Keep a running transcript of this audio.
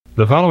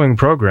The following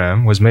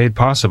program was made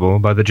possible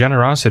by the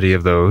generosity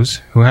of those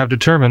who have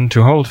determined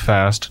to hold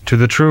fast to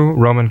the true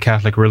Roman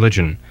Catholic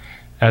religion,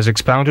 as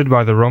expounded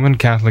by the Roman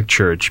Catholic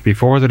Church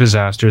before the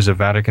disasters of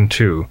Vatican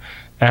II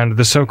and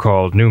the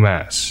so-called New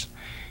Mass.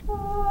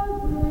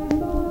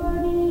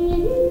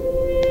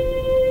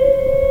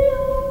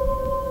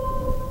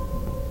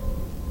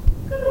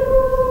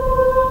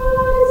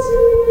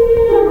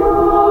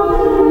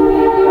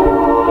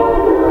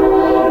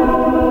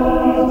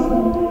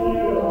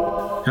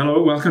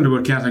 Hello, welcome to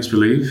What Catholics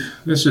Believe.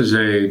 This is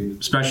a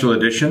special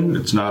edition.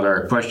 It's not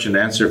our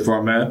question-answer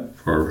format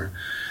for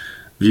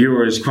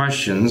viewers'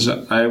 questions.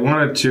 I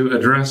wanted to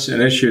address an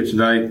issue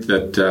tonight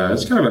that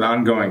is kind of an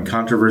ongoing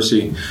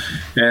controversy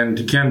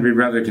and can be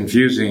rather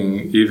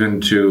confusing even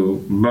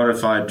to bona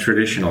fide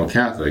traditional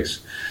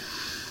Catholics.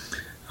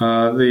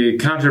 The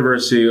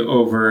controversy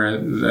over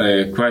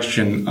the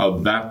question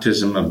of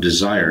baptism of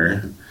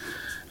desire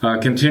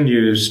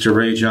continues to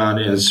rage on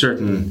in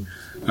certain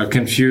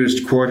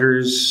confused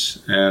quarters,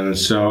 and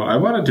so I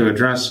wanted to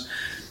address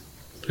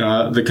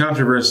the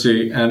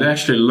controversy and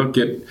actually look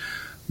at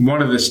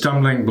one of the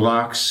stumbling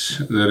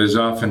blocks that is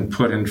often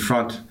put in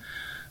front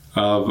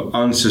of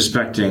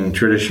unsuspecting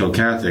traditional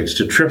Catholics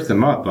to trip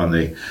them up on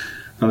the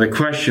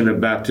question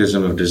of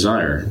baptism of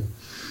desire.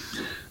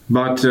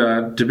 But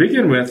to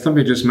begin with, let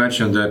me just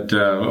mention that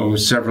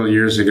several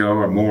years ago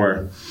or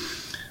more,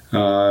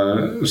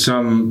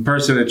 some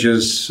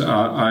personages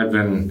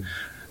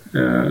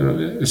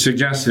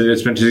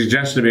it's been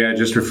suggested to me, I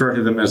just refer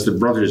to them as the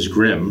Brothers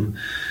Grimm,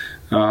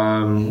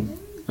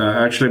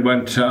 actually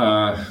went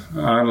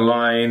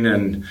online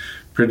and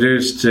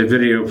produced a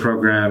video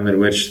program in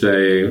which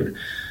they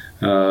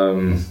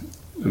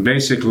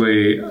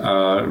basically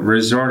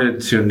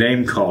resorted to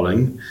name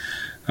calling.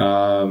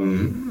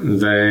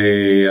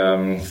 They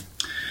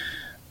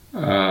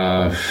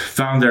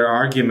found their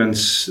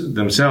arguments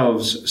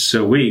themselves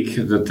so weak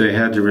that they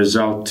had to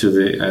resort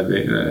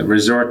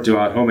to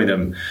ad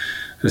hominem,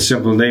 a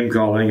simple name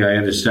calling. I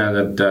understand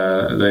that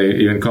they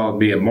even called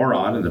me a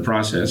moron in the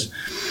process,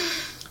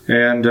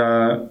 and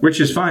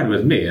which is fine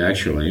with me,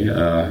 actually.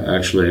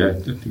 I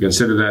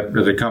consider that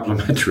rather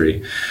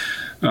complimentary.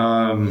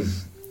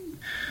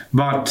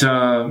 But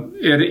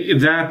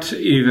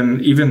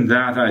even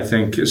that, I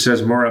think,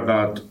 says more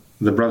about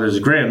the Brothers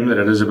Grimm than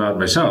it is about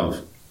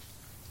myself.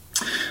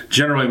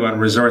 Generally, one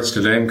resorts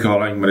to name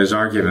calling when his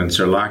arguments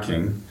are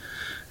lacking,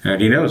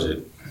 and he knows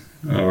it,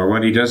 or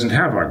when he doesn't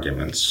have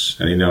arguments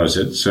and he knows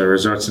it, so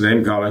resorts to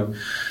name calling.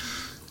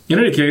 In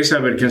any case, I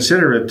would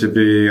consider it to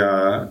be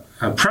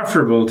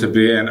preferable to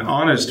be an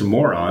honest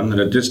moron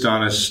than a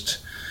dishonest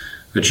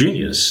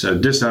genius.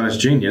 And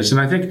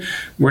I think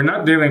we're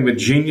not dealing with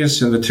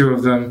genius in the two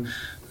of them,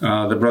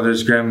 the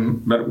Brothers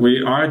Grimm, but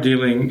we are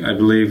dealing, I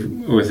believe,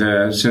 with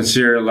a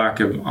sincere lack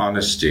of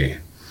honesty.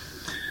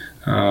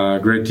 A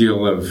great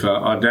deal of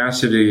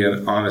audacity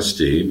and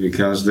honesty,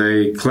 because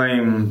they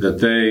claim that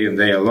they and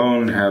they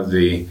alone have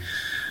the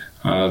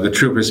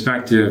true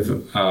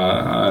perspective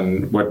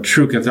on what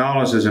true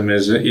Catholicism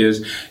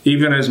is,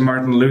 even as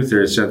Martin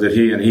Luther said that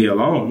he and he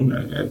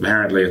alone,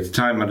 apparently at the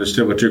time,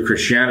 understood what true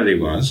Christianity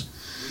was.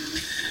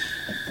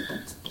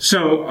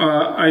 So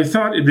I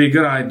thought it'd be a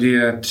good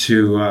idea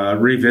to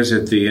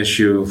revisit the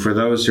issue for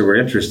those who are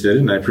interested,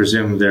 and I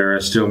presume there are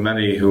still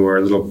many who are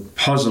a little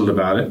puzzled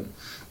about it.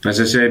 As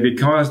I say,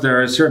 because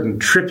there are certain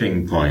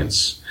tripping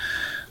points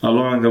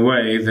along the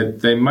way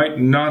that they might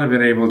not have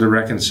been able to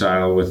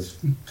reconcile with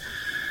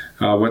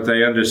what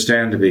they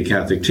understand to be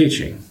Catholic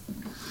teaching.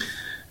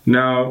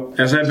 Now,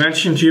 as I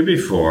mentioned to you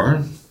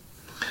before,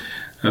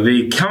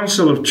 the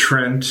Council of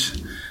Trent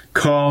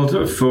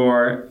called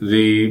for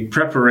the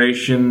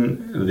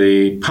preparation,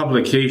 the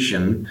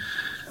publication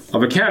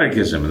of a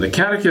catechism. And the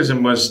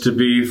catechism was to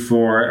be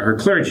for her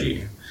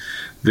clergy,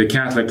 the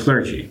Catholic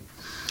clergy.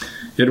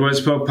 It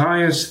was Pope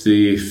Pius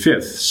V,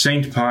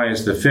 Saint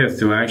Pius V,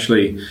 who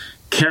actually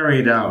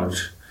carried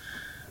out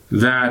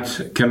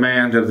that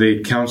command of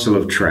the Council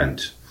of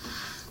Trent.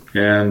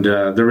 And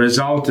the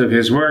result of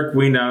his work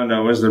we now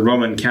know as the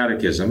Roman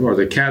Catechism, or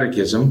the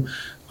Catechism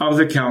of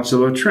the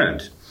Council of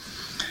Trent.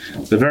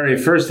 The very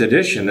first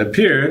edition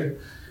appeared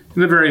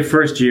in the very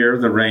first year of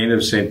the reign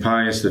of Saint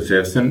Pius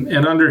V,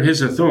 and under his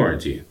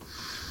authority.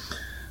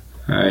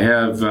 I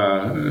have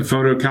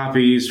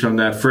photocopies from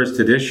that first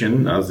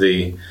edition of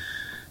the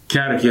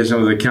Catechism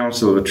of the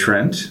Council of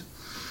Trent,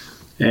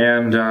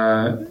 and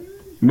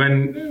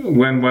when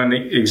one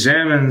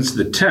examines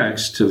the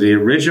text of the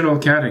original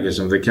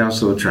Catechism of the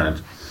Council of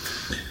Trent,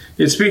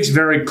 it speaks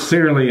very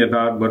clearly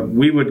about what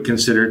we would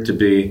consider to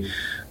be,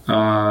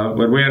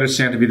 what we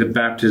understand to be the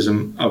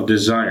baptism of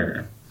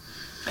desire.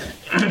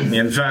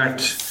 In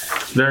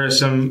fact, there are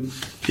some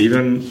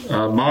even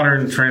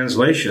modern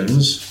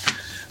translations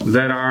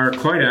that are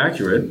quite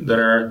accurate, that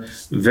are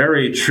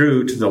very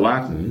true to the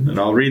Latin, and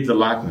I'll read the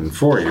Latin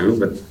for you,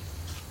 but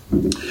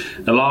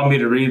allow me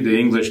to read the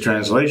English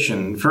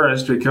translation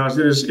first, because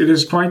it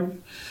is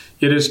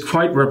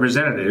quite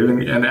representative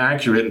and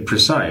accurate and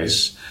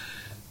precise,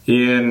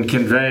 in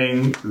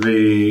conveying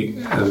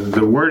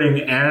the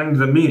wording and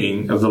the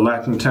meaning of the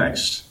Latin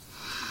text.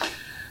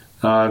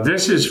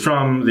 This is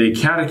from the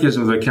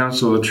Catechism of the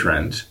Council of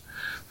Trent,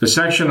 the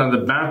section on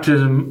the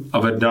baptism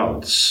of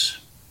adults.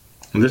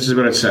 And this is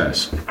what it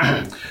says.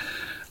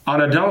 On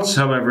adults,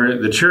 however,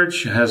 the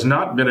Church has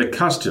not been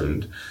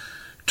accustomed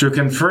to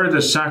confer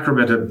the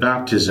sacrament of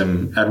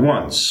baptism at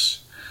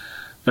once,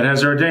 but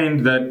has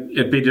ordained that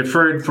it be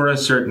deferred for a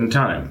certain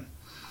time.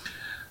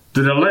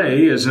 The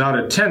delay is not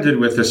attended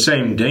with the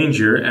same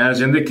danger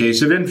as in the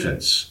case of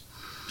infants,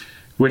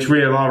 which we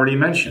have already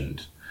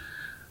mentioned.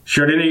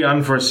 Should any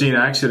unforeseen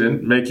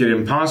accident make it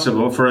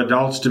impossible for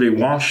adults to be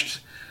washed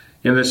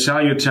in the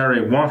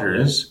salutary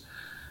waters,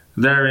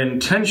 their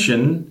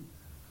intention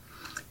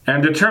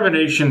and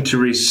determination to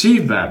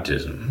receive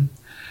baptism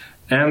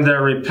and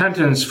their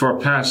repentance for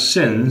past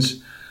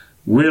sins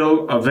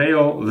will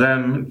avail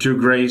them to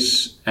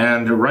grace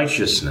and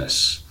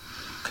righteousness.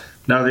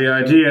 Now, the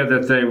idea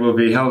that they will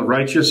be held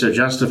righteous or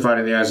justified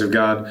in the eyes of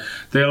God,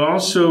 it will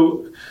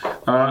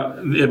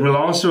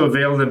also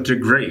avail them to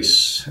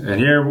grace. And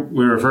here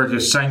we refer to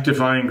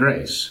sanctifying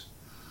grace.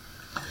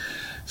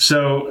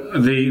 So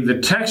the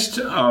text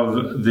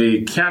of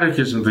the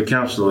Catechism of the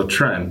Council of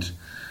Trent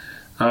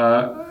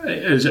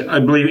is, I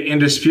believe,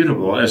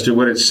 indisputable as to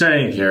what it's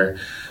saying here,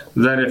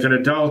 that if an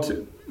adult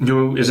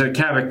who is a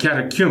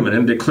catechumen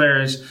and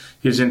declares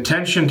his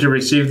intention to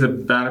receive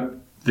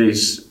the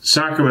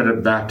sacrament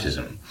of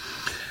baptism,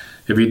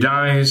 if he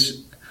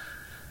dies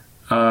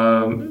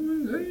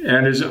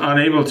and is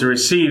unable to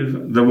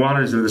receive the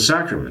waters of the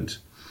sacrament,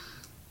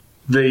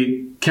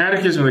 the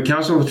Catechism of the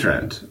Council of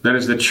Trent, that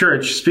is the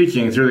Church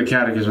speaking through the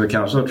Catechism of the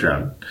Council of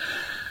Trent,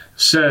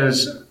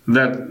 says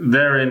that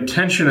their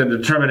intention and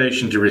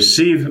determination to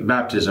receive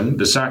baptism,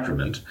 the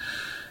sacrament,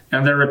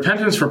 and their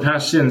repentance for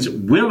past sins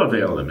will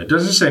avail them. It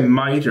doesn't say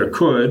might or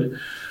could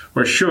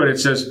or should.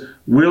 It says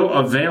will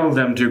avail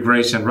them to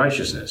grace and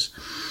righteousness.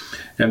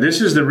 And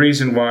this is the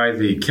reason why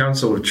the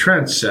Council of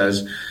Trent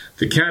says,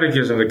 the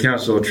Catechism of the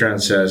Council of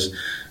Trent says,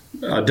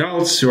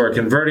 adults who are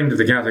converting to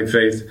the Catholic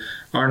faith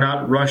are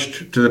not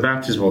rushed to the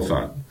baptismal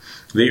font.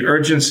 The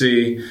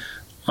urgency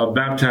of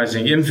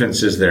baptizing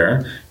infants is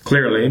there,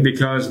 clearly,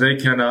 because they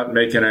cannot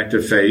make an act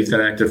of faith,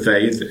 act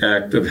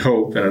of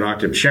hope, and an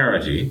act of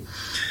charity.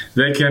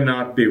 They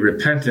cannot be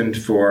repentant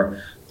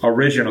for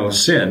original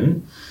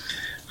sin,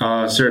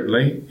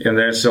 certainly, in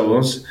their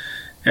souls,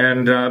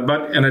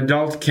 but an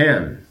adult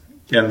can.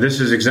 And this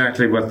is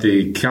exactly what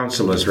the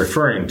Council is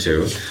referring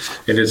to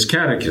in its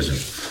catechism.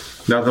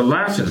 Now, the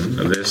Latin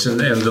of this, and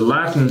the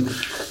Latin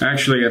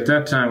actually at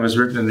that time was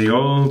written in the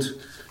old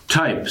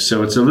type,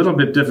 so it's a little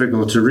bit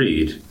difficult to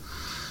read.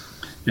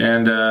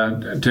 And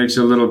it takes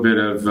a little bit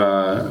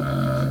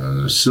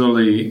of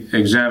slowly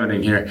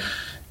examining here,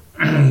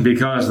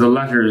 because the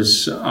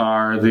letters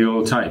are the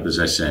old type, as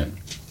I say.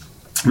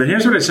 But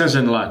here's what it says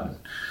in Latin.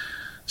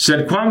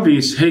 Sed quam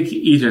vis haec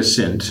ita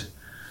sint,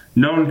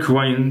 non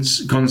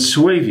quens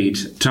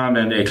consuevit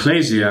tamen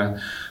ecclesia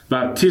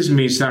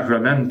baptismi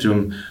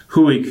sacramentum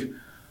huic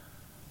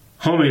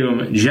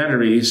hominum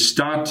generi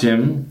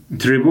statim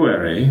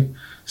tribuere,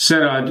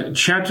 sed ad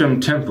certum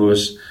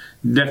tempus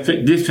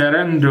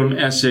differendum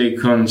esse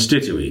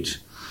constituit,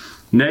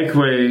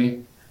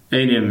 neque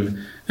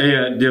enim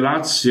ea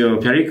dilatio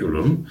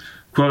periculum,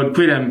 quod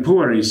quidem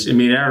pueris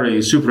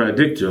eminere supra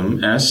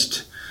dictum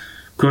est,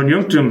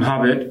 conjunctum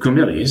habet cum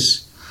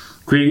illis,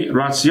 qui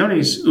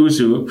rationis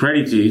usu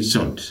prediti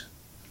sunt.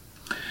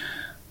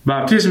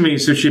 Baptismi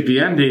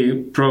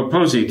suscipiendi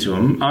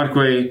propositum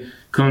atque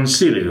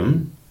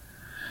concilium,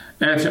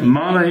 et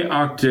male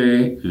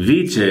acte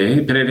vitae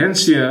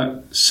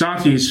penitentia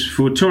satis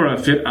futura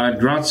fit ad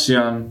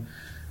gratiam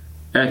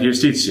et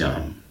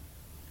justitiam.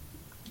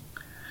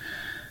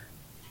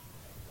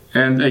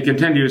 And they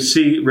continue,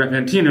 si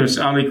repentinus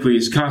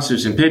aliquis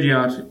casus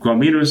impediat, quam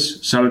minus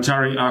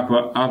salutari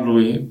aqua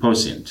oblui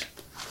posint.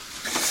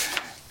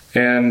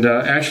 And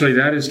actually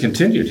that is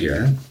continued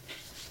here.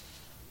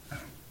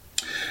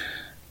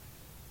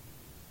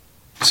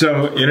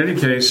 So, in any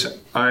case,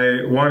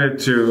 I wanted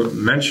to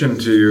mention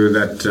to you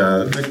that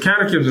the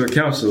Catechism of the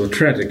Council of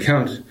Trent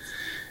account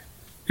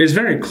is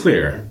very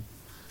clear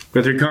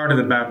with regard to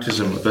the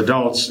baptism of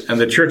adults and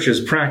the Church's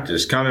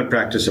practice, common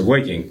practice of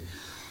waking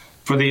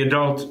for the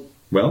adult,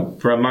 well,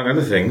 for among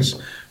other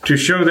things, to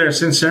show their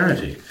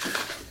sincerity.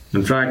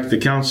 In fact, the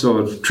Council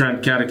of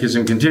Trent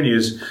Catechism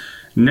continues,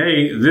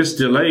 nay, this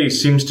delay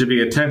seems to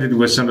be attended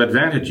with some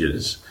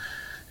advantages.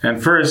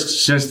 And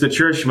first, since the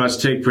Church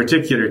must take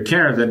particular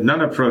care that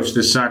none approach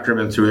this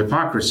sacrament through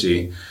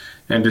hypocrisy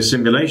and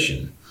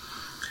dissimulation,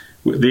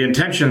 the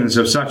intentions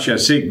of such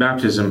as seek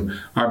baptism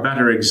are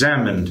better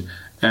examined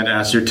and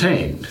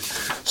ascertained.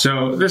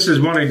 So this is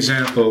one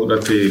example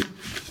that the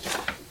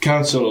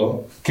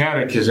Council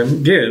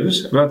Catechism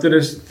gives about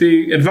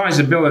the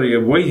advisability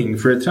of waiting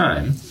for a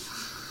time,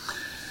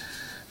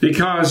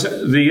 because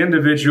the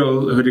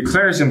individual who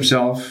declares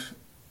himself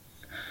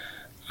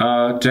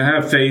to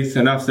have faith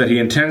enough that he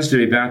intends to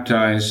be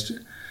baptized,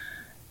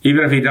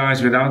 even if he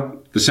dies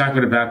without the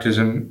sacrament of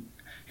baptism,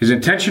 his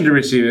intention to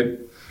receive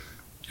it,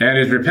 and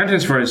his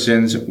repentance for his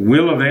sins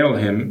will avail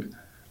him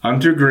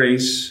unto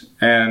grace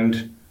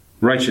and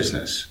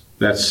righteousness.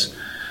 That's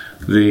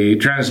the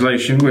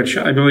translation, which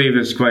I believe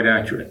is quite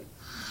accurate.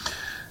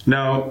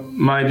 Now,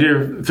 my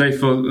dear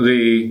faithful,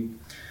 the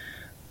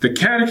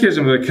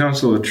Catechism of the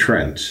Council of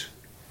Trent,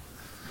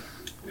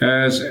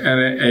 as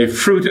a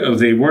fruit of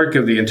the work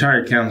of the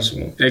entire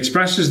council,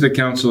 expresses the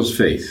council's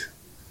faith.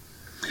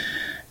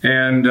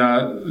 And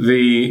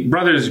the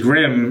Brothers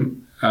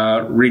Grimm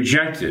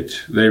reject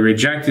it. They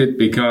reject it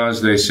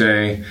because they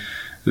say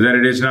that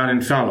it is not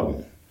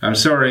infallible. I'm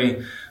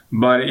sorry,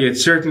 but it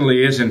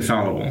certainly is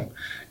infallible.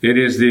 It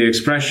is the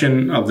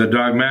expression of the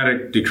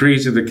dogmatic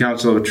decrees of the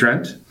Council of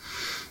Trent.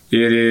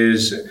 It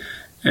is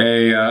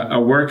a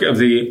work of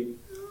the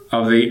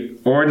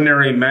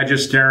ordinary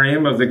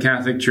magisterium of the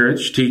Catholic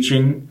Church,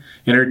 teaching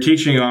in her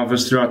teaching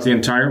office throughout the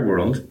entire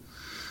world,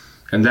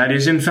 and that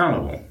is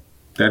infallible.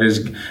 That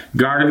is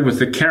guarded with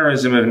the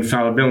charism of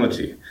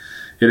infallibility.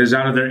 It is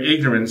out of their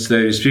ignorance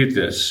they dispute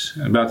this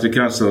about the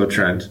Council of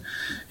Trent.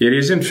 It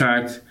is, in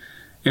fact,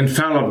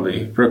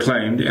 infallibly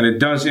proclaimed, and it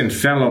does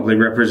infallibly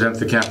represent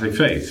the Catholic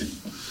faith.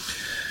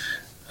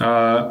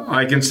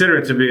 I consider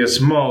it to be a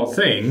small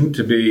thing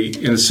to be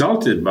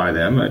insulted by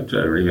them. I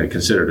even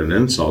consider it an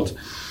insult,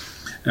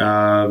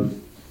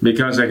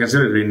 because I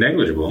consider it to be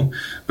negligible.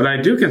 But I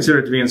do consider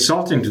it to be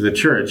insulting to the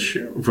Church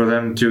for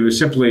them to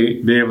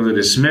simply be able to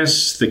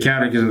dismiss the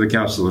Catechism of the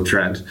Council of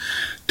Trent,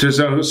 to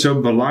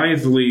so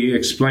blithely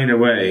explain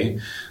away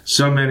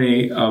so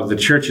many of the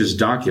Church's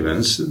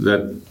documents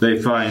that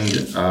they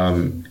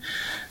find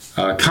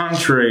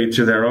contrary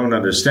to their own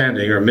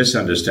understanding or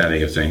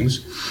misunderstanding of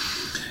things.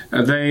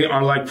 They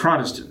are like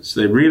Protestants.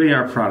 They really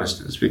are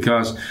Protestants,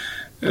 because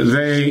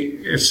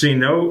they see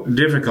no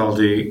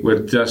difficulty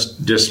with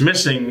just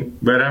dismissing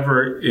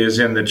whatever is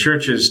in the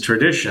Church's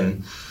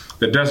tradition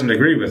that doesn't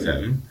agree with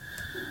them,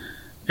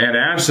 and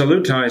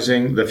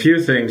absolutizing the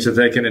few things that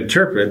they can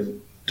interpret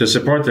to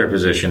support their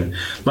position,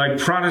 like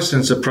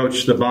Protestants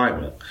approach the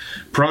Bible.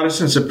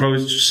 Protestants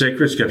approach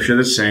sacred Scripture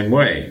the same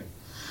way.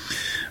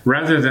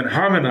 Rather than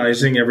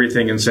harmonizing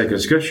everything in sacred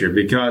Scripture,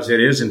 because it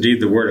is indeed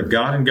the Word of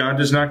God, and God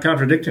does not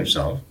contradict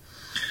himself,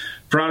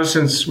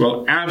 Protestants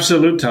will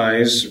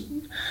absolutize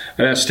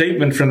a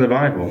statement from the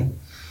Bible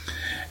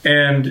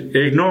and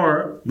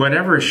ignore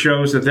whatever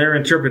shows that their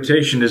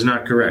interpretation is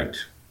not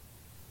correct.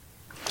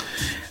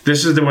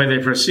 This is the way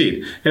they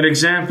proceed. An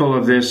example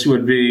of this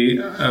would be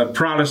a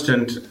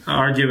Protestant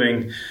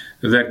arguing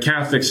that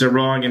Catholics are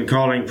wrong in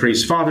calling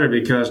priests father,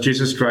 because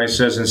Jesus Christ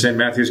says in St.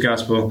 Matthew's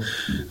Gospel,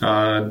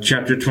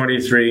 chapter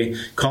 23,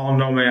 call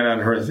no man on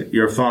earth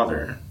your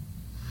father.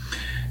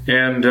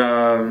 And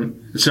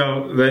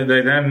so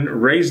they then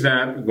raise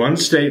that one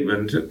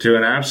statement to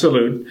an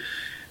absolute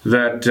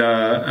that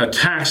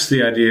attacks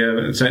the idea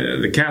of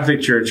the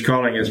Catholic Church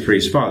calling its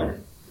priest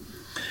father.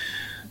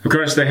 Of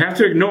course, they have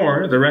to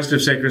ignore the rest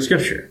of sacred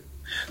Scripture.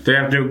 They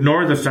have to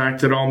ignore the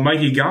fact that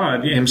Almighty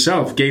God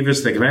himself gave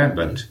us the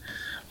commandment,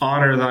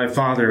 honor thy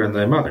father and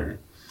thy mother.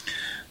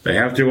 They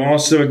have to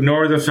also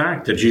ignore the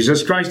fact that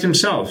Jesus Christ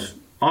himself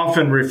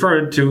often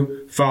referred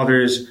to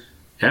fathers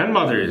and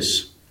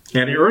mothers,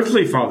 and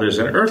earthly fathers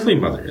and earthly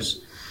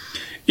mothers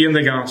in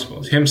the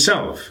Gospels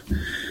himself.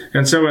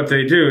 And so what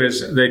they do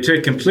is they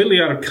take completely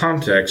out of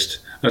context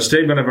a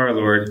statement of our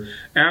Lord,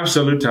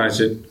 absolutize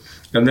it,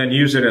 and then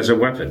use it as a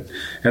weapon.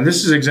 And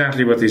this is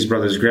exactly what these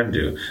Brothers Grimm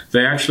do.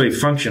 They actually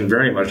function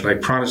very much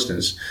like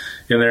Protestants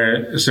in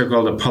their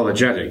so-called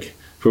apologetic,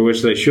 for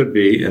which they should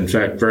be, in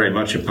fact, very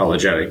much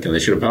apologetic, and they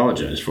should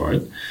apologize for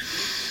it.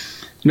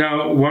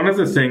 Now, one of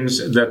the things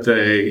that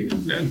they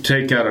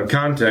take out of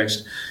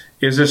context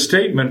is a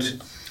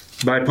statement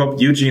by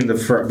Pope Eugene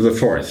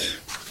IV.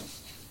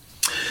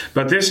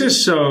 But this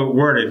is so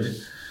worded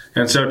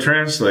and so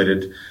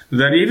translated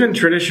that even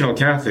traditional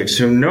Catholics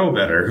who know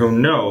better, who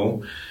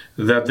know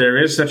that there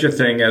is such a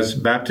thing as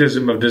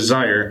baptism of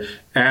desire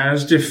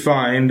as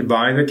defined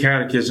by the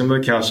Catechism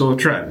of the Council of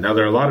Trent. Now,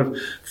 there are a lot of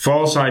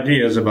false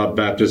ideas about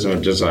baptism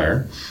of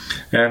desire,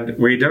 and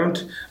we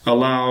don't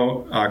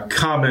allow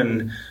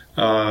common,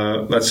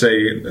 let's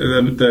say,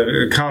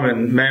 the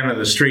common man on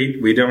the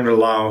street. We don't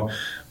allow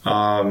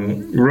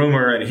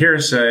rumor and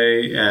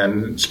hearsay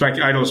and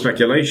idle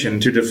speculation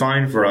to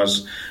define for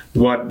us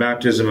what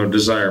baptism of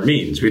desire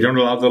means. We don't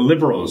allow the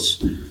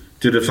liberals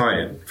to define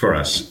it for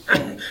us.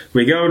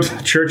 We go to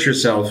the Church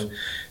herself,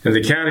 in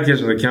the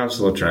Catechism of the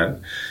Council of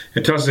Trent.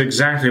 It tells us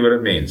exactly what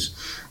it means,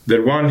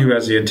 that one who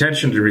has the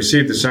intention to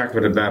receive the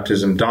sacrament of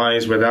baptism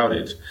dies without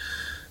it.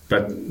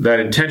 But that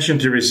intention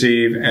to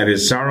receive and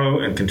his sorrow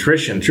and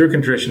contrition, true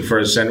contrition for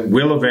his sin,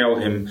 will avail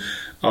him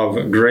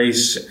of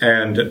grace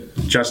and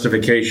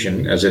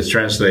justification, as it's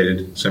translated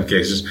in some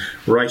cases,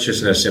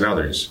 righteousness in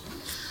others.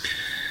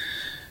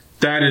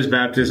 That is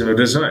baptism of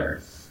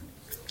desire.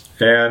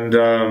 And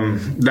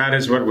that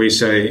is what we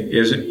say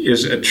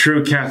is a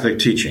true Catholic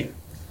teaching.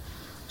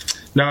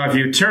 Now, if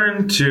you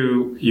turn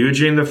to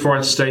Eugene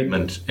IV's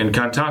statement in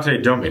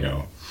Cantate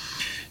Domino,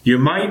 you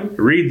might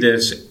read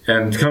this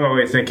and come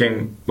away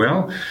thinking,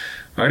 well,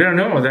 I don't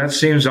know. That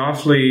seems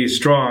awfully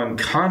strong,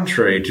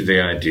 contrary to the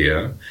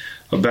idea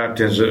of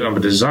baptism of a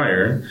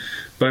desire.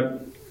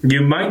 But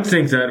you might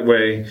think that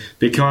way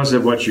because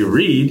of what you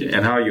read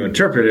and how you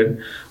interpret it,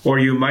 or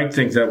you might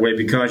think that way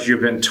because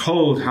you've been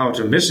told how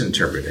to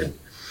misinterpret it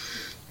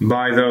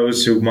by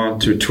those who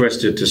want to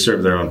twist it to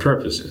serve their own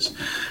purposes.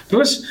 But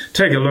let's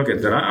take a look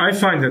at that. I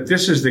find that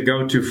this is the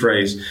go-to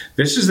phrase,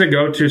 this is the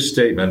go-to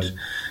statement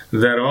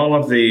that all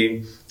of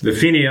the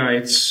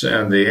Feeneyites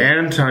and the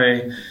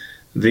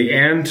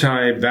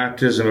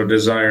anti-baptism of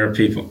desire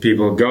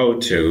people go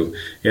to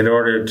in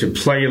order to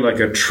play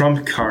like a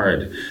trump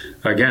card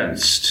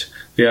against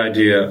the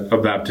idea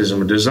of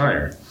baptism of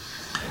desire.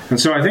 And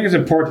so I think it's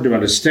important to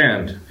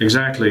understand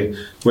exactly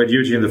what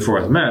Eugene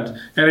IV meant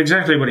and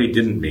exactly what he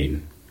didn't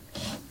mean.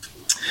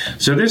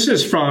 So this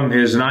is from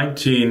his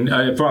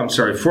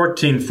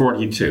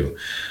 1442,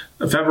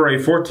 February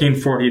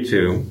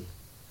 1442,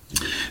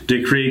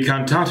 decree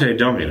Cantate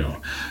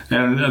Domino.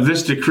 And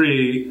this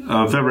decree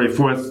of February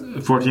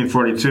 4th,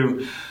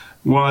 1442,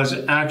 was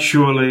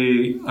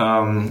actually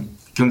a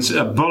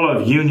bull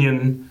of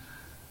union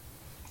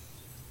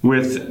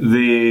with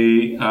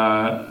the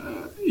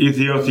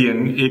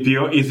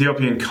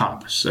Ethiopian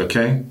Copts,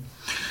 okay?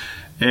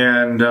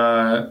 And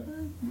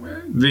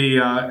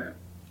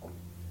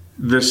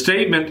the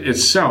statement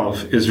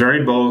itself is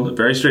very bold,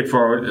 very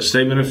straightforward, a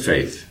statement of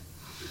faith.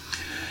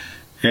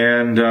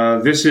 And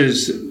this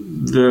is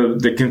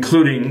the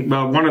concluding,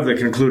 well, one of the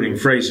concluding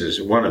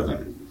phrases, one of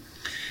them.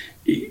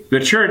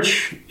 The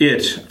Church,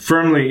 it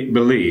firmly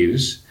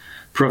believes,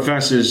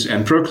 professes,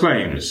 and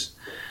proclaims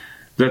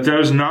that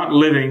those not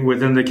living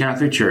within the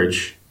Catholic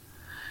Church,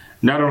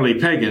 not only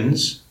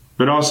pagans,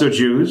 but also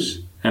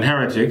Jews and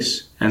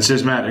heretics and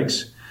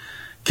schismatics,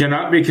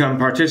 cannot become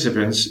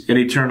participants in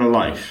eternal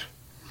life,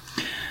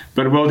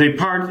 but will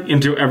depart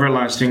into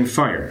everlasting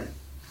fire,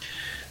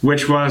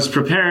 which was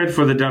prepared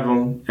for the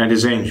devil and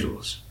his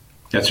angels.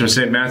 That's from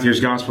St. Matthew's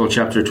Gospel,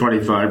 chapter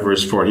 25,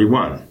 verse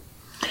 41.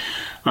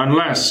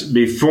 Unless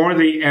before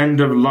the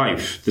end of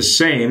life the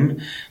same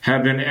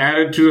have been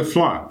added to the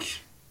flock,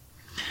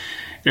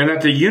 and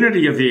that the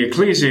unity of the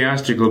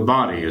ecclesiastical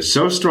body is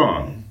so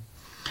strong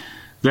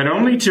that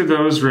only to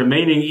those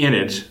remaining in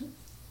it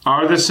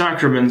are the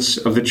sacraments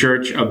of the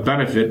Church a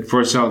benefit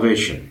for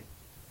salvation.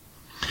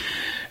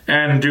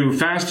 And do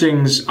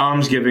fastings,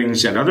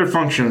 almsgivings, and other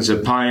functions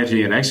of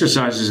piety and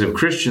exercises of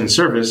Christian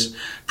service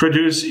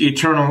produce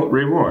eternal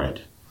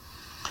reward.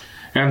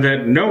 And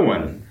that no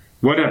one,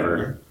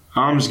 whatever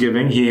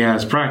almsgiving he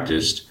has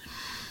practiced,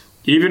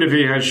 even if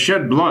he has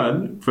shed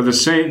blood for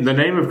the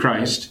name of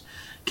Christ,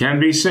 can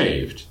be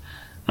saved,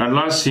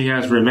 unless he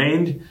has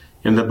remained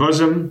in the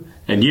bosom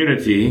and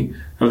unity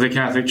of the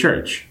Catholic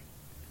Church.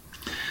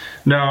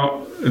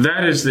 Now,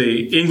 that is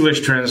the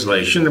English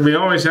translation, and we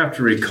always have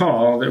to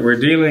recall that we're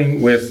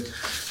dealing with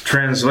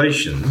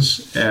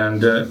translations,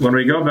 and when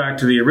we go back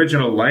to the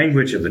original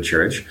language of the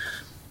Church,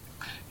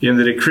 in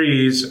the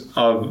decrees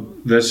of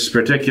this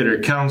particular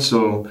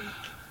Council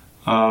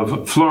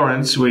of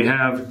Florence, we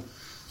have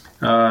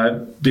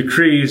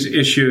decrees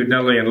issued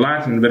not only in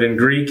Latin, but in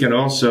Greek and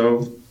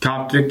also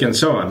Coptic and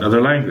so on,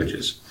 other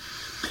languages.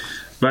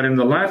 But in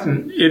the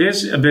Latin, it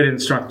is a bit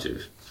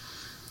instructive.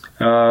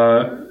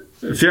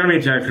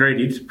 Firmiter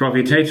credit,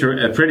 profitetur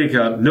et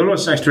predicat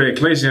nullos extra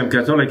ecclesiam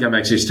catholicam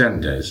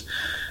existentes,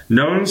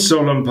 non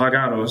solum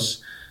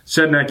paganos,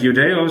 sed nec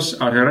Judeos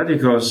aut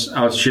hereticos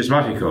aut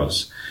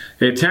schismaticos,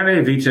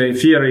 aeternae vitae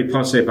fieri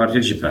posse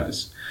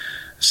participes,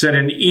 sed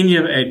in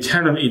inium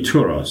aeternum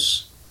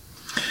ituros,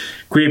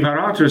 qui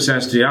paratus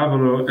est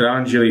diabolo et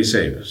angeli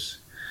sebus.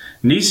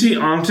 Nisi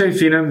ante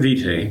finem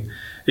vitae,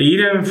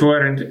 idem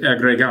fuerent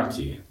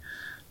aggregati,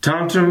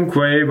 tantum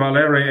quae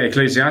valere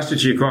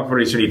ecclesiastici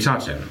corporis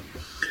unitatem,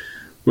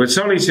 ut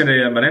solis in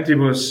ea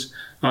manentibus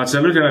ad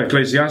salutem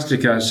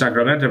ecclesiastica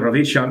sacramenta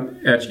proviciam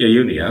et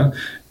iunia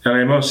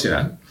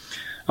elemosina,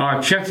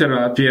 ac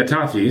cetera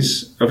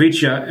pietatis,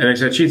 officia et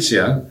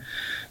exercitia,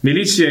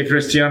 militiae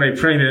Christianae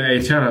premia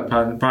aeterna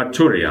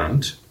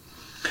parturiant,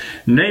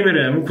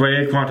 nemirem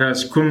quae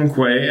quantas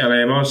cumque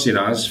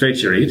elemosinas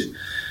fecerit,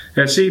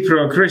 et si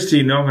pro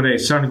Christi nomine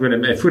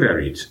sanguinem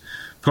effuderit,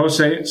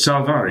 posse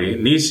salvari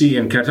nisi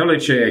in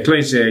catholicae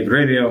ecclesiae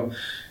gremio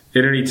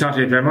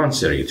irritate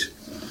permanserit.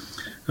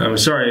 I'm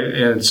sorry,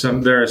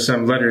 there are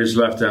some letters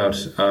left out,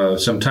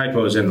 some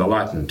typos in the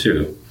Latin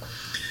too.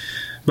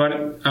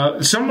 But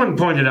someone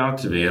pointed out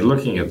to me,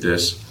 looking at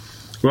this,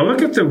 well,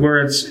 look at the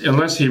words,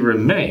 unless he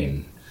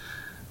remain.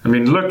 I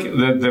mean, look,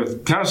 the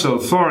Council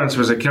of Florence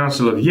was a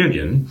council of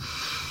union,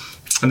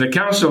 and the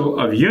Council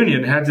of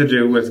Union had to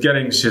do with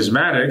getting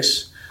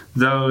schismatics,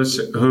 those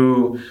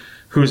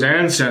whose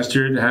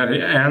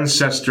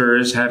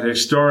ancestors had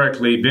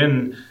historically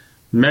been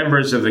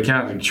members of the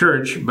Catholic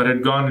Church, but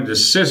had gone into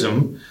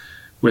schism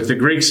with the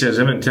Greek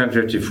schism in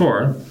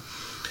 1054,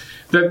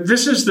 that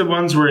this is the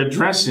ones we're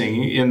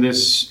addressing in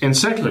this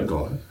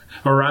encyclical,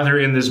 or rather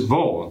in this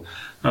bull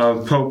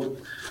of Pope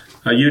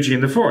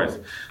Eugene IV.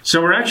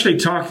 So we're actually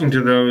talking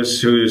to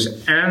those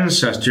whose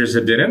ancestors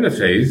had been in the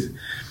faith,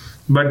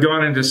 but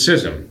gone into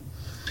schism.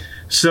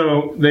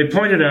 So they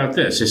pointed out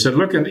this. They said,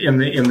 look, in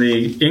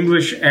the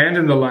English and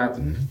in the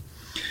Latin,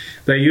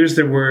 they use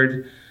the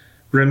word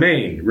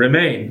remain,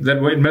 that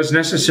it was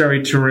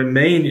necessary to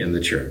remain in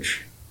the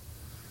church.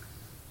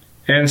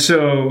 And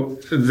so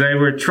they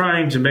were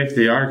trying to make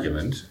the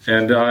argument,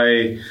 and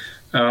I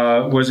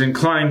was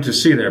inclined to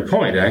see their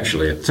point,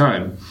 actually, at the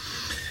time,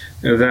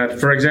 that,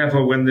 for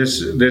example, when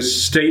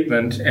this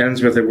statement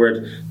ends with the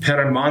word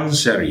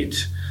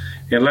permanserit,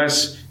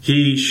 unless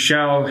he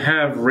shall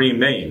have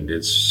remained,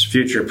 it's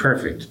future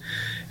perfect,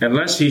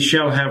 unless he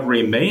shall have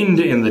remained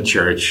in the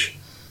church,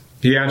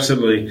 he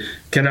absolutely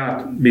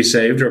cannot be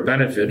saved or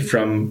benefit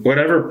from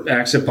whatever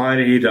acts of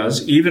piety he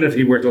does, even if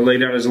he were to lay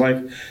down his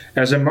life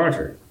as a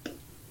martyr.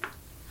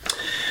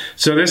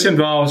 So this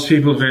involves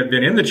people who had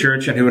been in the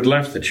church and who had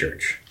left the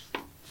church,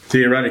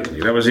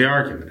 theoretically. That was the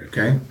argument,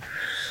 okay?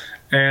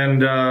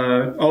 And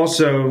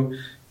also,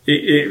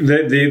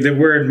 the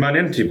word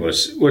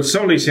manentibus would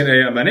solely sine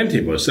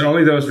manentibus, that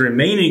only those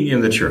remaining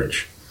in the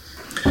church.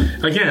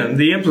 Again,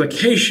 the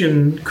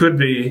implication could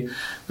be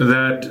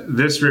that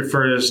this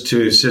refers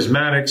to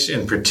schismatics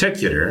in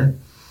particular,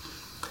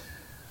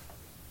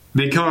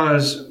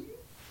 because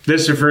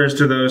this refers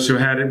to those who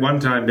had at one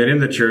time been in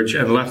the church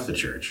and left the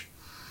church.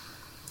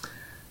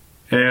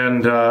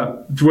 And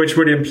which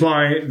would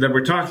imply that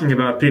we're talking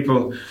about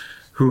people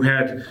who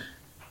had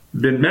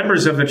been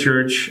members of the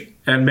church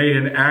and made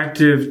an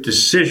active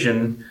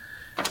decision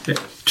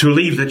to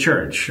leave the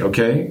church,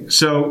 okay?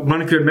 So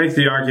one could make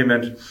the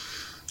argument,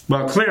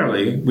 well,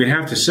 clearly, we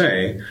have to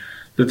say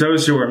that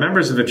those who are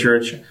members of the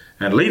church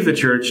and leave the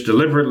church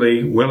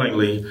deliberately,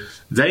 willingly,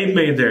 they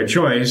made their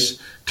choice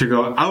to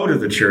go out of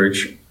the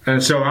church,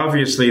 and so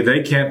obviously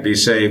they can't be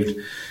saved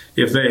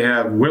if they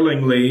have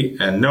willingly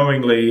and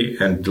knowingly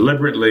and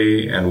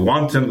deliberately and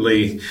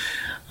wantonly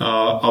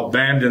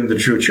abandoned the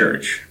true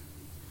church.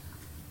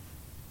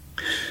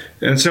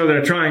 And so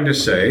they're trying to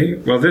say,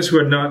 well, this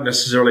would not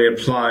necessarily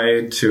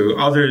apply to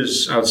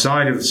others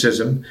outside of the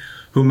schism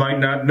who might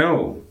not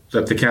know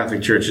that the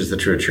Catholic Church is the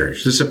true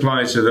church. This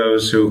applies to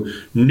those who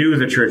knew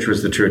the church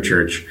was the true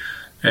church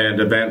and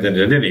abandoned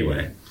it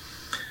anyway.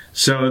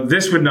 So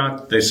this would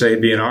not, they say,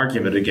 be an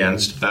argument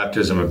against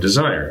baptism of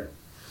desire.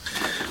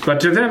 But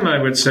to them,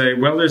 I would say,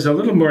 well, there's a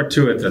little more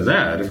to it than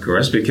that, of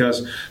course,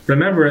 because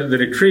remember, the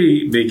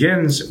decree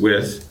begins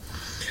with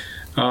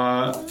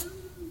that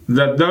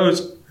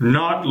those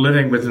not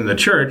living within the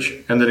church,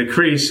 and the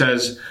decree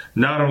says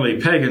not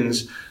only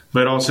pagans,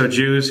 but also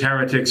Jews,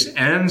 heretics,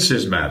 and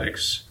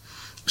schismatics.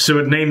 So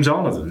it names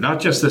all of them,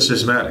 not just the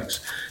schismatics,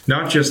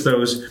 not just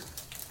those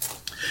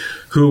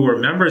who were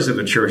members of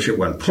the church at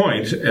one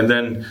point and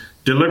then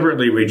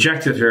deliberately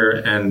rejected her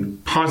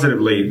and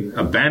positively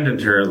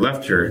abandoned her,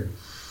 left her.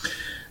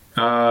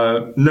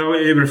 No,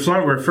 it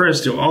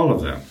refers to all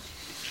of them.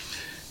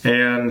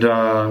 And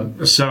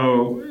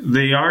so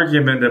the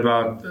argument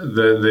about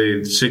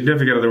the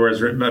significance of the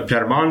words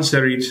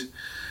permanserit,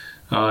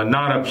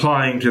 not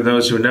applying to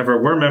those who never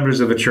were members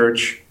of the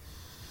church,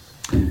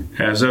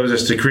 as though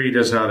this decree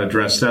does not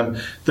address them,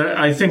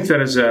 I think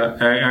that is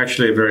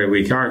actually a very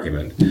weak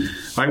argument.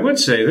 I would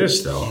say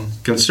this, though,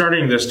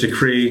 concerning this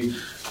decree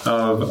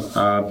of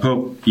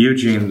Pope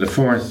Eugene IV,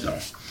 though.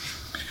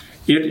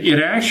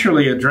 It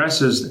actually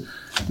addresses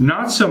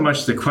not so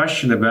much the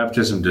question of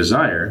baptism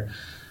desire,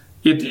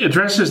 it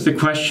addresses the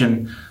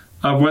question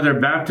of whether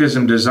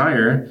baptism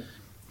desire,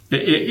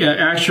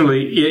 this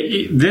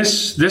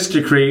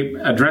decree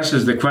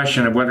addresses the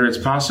question of whether it's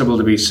possible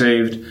to be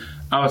saved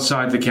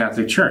outside the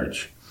Catholic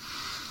Church.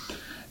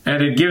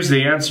 And it gives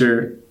the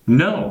answer,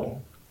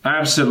 no,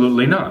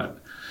 absolutely not.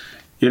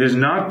 It is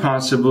not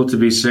possible to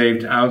be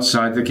saved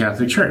outside the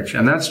Catholic Church,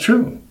 and that's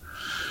true.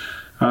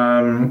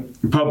 Pope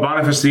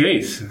Boniface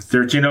VIII,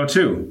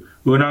 1302,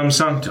 Unam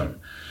Sanctum,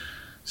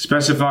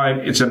 specified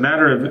it's a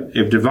matter of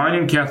if divine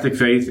and Catholic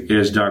faith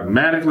is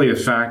dogmatically a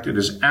fact, it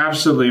is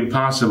absolutely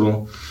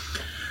impossible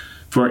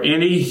for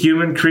any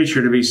human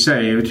creature to be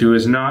saved who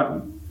is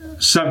not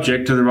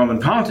subject to the Roman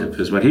Pontiff,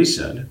 is what he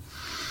said.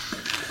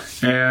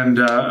 And,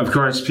 of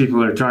course,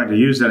 people are trying to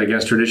use that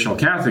against traditional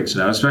Catholics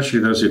now, especially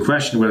those who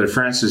question whether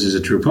Francis is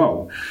a true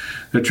pope.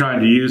 They're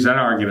trying to use that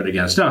argument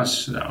against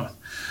us now.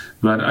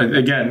 But,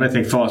 again, I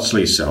think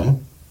falsely so.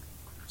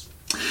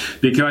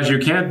 Because you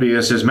can't be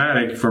a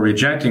schismatic for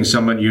rejecting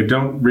someone you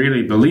don't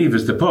really believe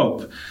is the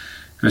Pope,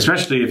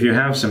 especially if you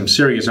have some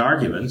serious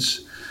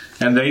arguments,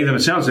 and they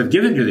themselves have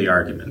given you the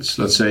arguments.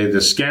 Let's say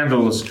the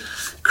scandals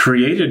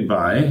created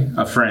by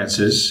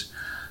Francis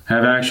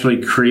have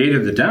actually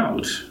created the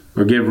doubt,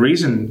 or given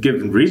reason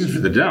for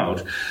the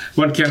doubt.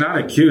 One cannot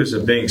accuse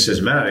of being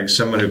schismatic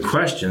someone who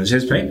questions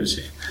his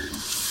papacy.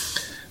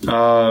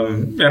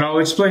 And I'll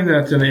explain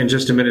that in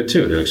just a minute,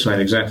 too, to explain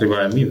exactly what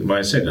I mean, why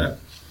I say that.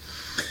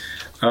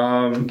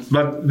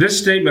 But this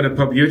statement of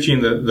Pope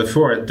Eugene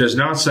IV does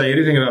not say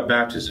anything about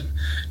baptism,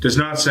 does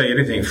not say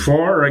anything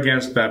for or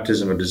against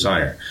baptism of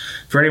desire.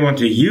 For anyone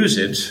to use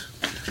it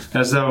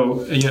as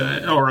though,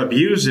 or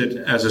abuse it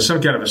as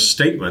some kind of a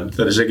statement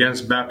that is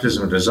against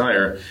baptism of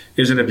desire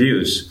is an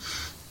abuse.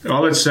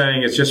 All it's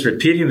saying is just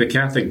repeating the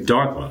Catholic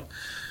dogma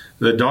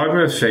the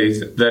dogma of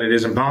faith, that it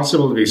is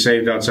impossible to be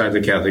saved outside the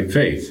Catholic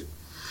faith.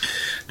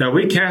 Now,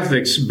 we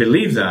Catholics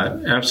believe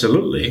that,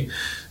 absolutely,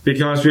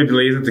 because we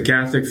believe that the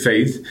Catholic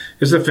faith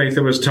is the faith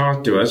that was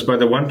taught to us by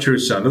the one true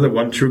Son of the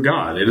one true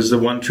God. It is the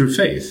one true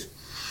faith.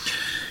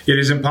 It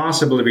is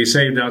impossible to be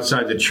saved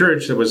outside the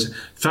church that was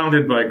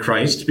founded by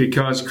Christ,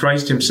 because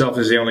Christ himself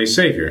is the only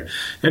Savior.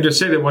 And to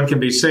say that one can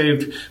be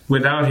saved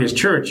without his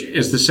church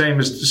is the same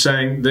as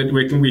saying that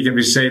we can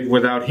be saved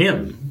without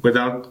him,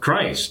 without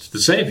Christ, the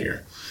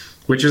Savior,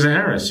 which is a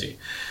heresy.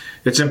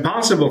 It's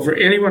impossible for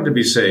anyone to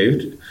be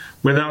saved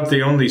without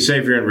the only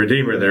Savior and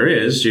Redeemer there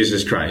is,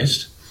 Jesus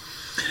Christ.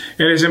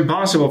 It is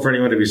impossible for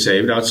anyone to be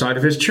saved outside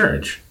of his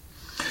church.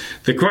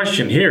 The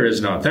question here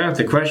is not that.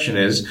 The question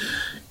is,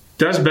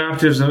 does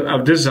baptism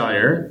of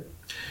desire,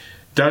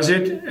 does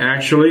it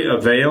actually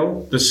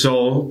avail the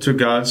soul to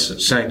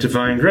God's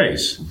sanctifying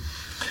grace?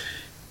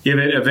 If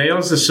it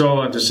avails the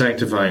soul unto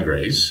sanctifying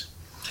grace,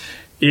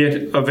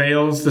 it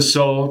avails the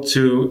soul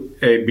to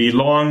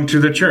belong to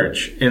the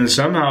church. And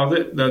somehow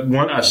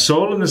a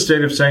soul in the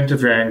state of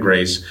sanctifying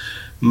grace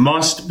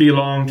must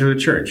belong to the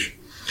church.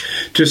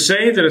 To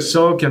say that a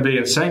soul can be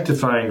in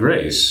sanctifying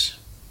grace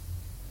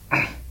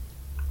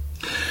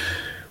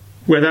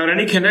without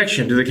any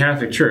connection to the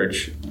Catholic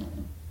Church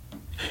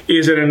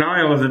is a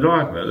denial of the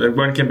dogma that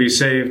one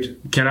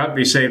cannot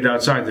be saved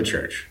outside the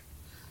church.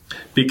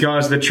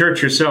 Because the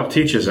church herself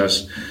teaches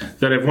us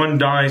that if one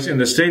dies in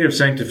the state of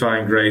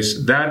sanctifying grace,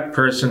 that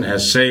person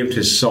has saved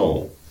his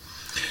soul.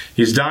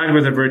 He's died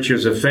with the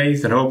virtues of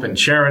faith and hope and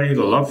charity,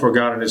 the love for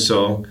God in his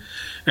soul,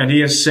 and he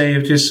has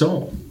saved his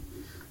soul.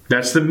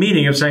 That's the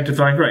meaning of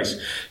sanctifying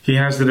grace. He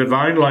has the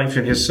divine life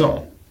in his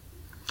soul.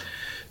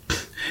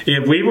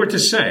 If we were to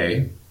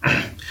say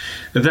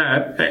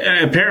that,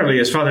 apparently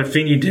as Father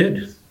Feeney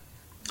did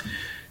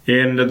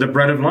in The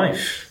Bread of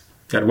Life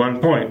at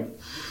one point,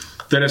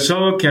 that a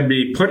soul can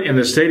be put in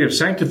the state of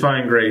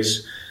sanctifying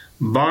grace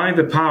by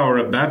the power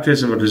of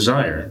baptism of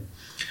desire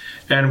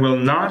and will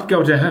not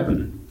go to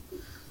heaven,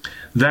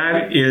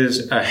 that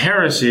is a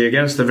heresy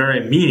against the very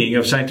meaning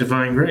of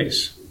sanctifying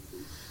grace.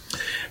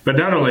 But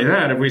not only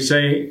that, if we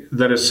say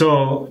that a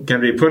soul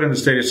can be put in the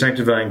state of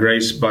sanctifying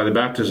grace by the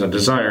baptism of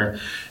desire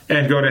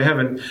and go to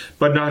heaven,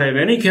 but not have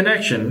any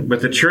connection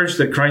with the church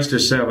that Christ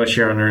established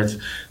here on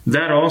earth,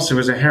 that also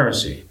is a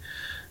heresy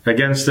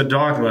against the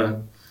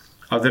dogma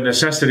of the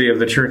necessity of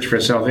the church for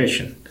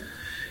salvation.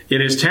 It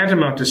is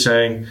tantamount to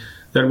saying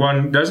that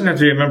one doesn't have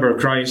to be a member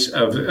of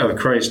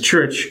Christ's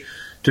church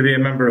to be a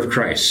member of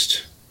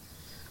Christ.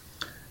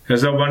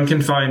 As though one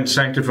can find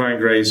sanctifying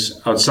grace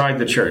outside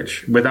the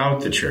church,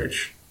 without the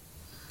church.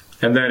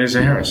 And that is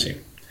a heresy.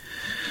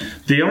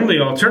 The only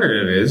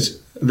alternative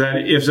is that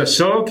if a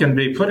soul can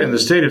be put in the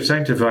state of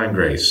sanctifying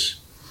grace,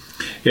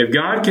 if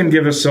God can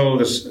give a soul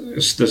the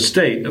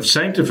state of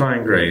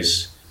sanctifying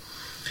grace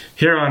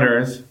here on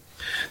earth,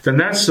 then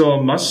that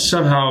soul must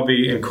somehow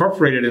be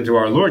incorporated into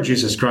our Lord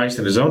Jesus Christ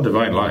and his own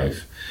divine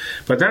life.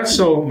 But that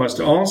soul must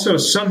also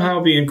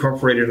somehow be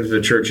incorporated into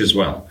the church as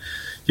well.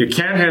 You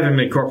can't have him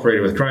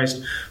incorporated with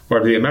Christ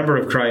or be a member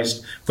of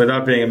Christ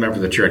without being a member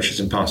of the church. It's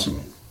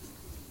impossible.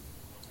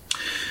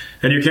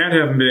 And you can't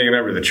have him being a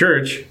member of the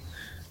church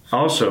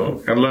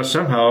also unless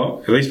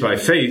somehow, at least by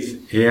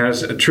faith, he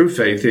has a true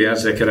faith, he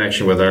has a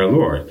connection with our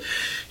Lord.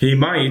 He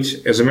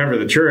might, as a member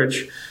of the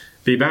church,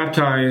 be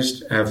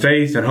baptized, have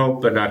faith and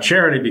hope, but not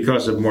charity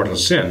because of mortal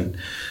sin.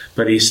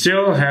 But he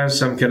still has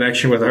some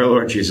connection with our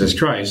Lord Jesus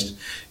Christ,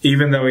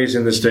 even though he's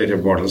in the state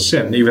of mortal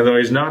sin, even though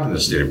he's not in the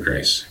state of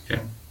grace.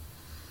 Okay?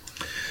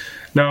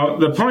 Now,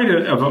 the point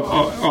of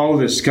all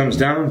this comes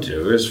down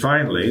to is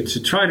finally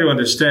to try to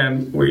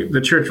understand what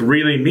the church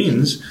really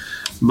means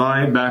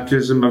by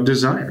baptism of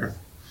desire.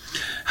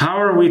 How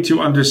are we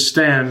to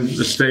understand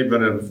the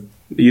statement of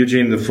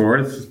Eugene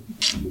IV,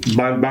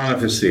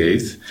 Boniface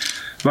VIII,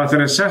 about the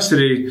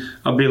necessity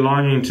of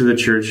belonging to the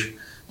church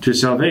to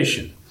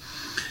salvation?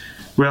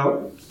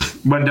 Well,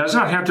 one does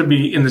not have to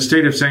be in the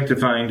state of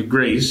sanctifying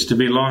grace to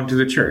belong to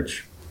the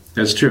church.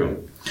 That's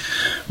true.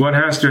 One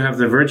has to have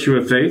the virtue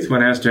of faith,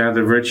 one has to have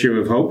the virtue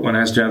of hope, one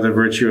has to have the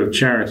virtue of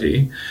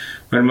charity.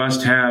 One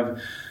must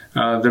have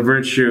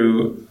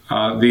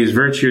these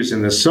virtues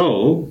in the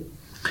soul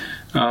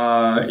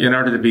in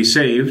order to be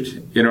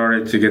saved, in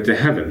order to get to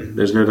heaven.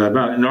 There's no doubt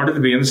about it. In order to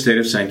be in the state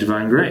of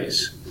sanctifying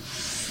grace.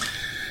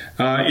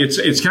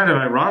 It's kind of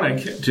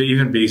ironic to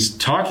even be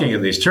talking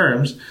in these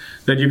terms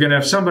that you can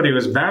have somebody who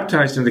is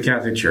baptized in the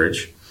Catholic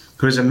Church,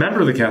 who is a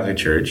member of the Catholic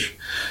Church,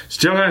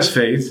 still has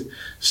faith,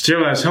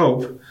 still has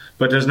hope,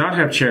 but does not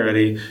have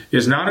charity,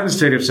 is not in the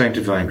state of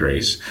sanctifying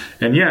grace,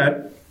 and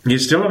yet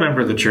he's still a member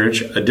of the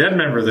church, a dead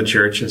member of the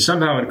church, and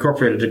somehow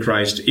incorporated to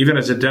Christ, even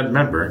as a dead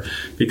member,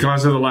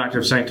 because of the lack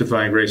of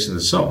sanctifying grace in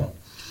the soul.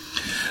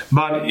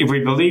 But if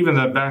we believe in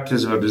the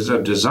baptism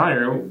of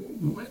desire,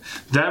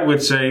 that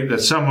would say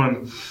that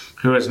someone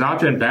who has not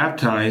been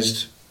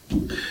baptized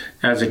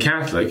as a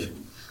Catholic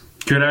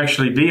could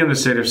actually be in the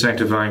state of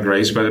sanctifying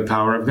grace by the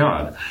power of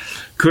God,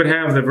 could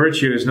have the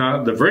virtues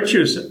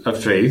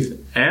of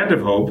faith and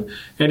of hope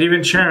and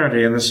even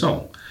charity in the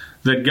soul.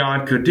 that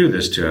God could do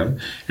this to him,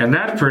 and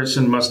that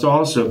person must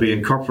also be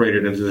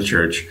incorporated into the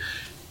church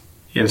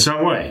in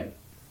some way,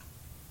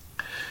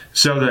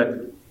 so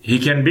that he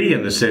can be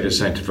in the state of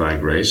sanctifying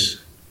grace.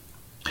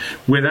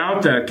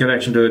 Without that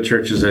connection to the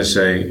church, as I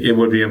say, it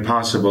would be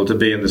impossible to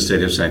be in the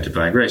state of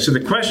sanctifying grace. So the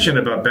question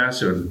about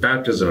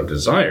baptism of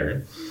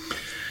desire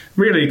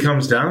really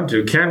comes down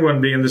to, can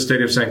one be in the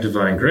state of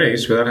sanctifying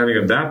grace without having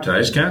been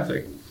baptized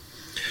Catholic?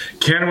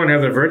 Can one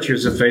have the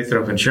virtues of faith and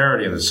hope and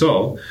charity in the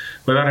soul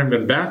without having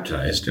been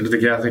baptized into the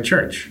Catholic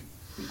Church?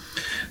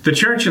 The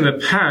Church in the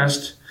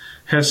past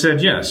has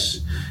said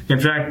yes. In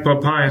fact,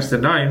 Pope Pius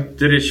IX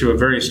did issue a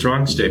very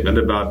strong statement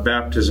about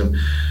baptism,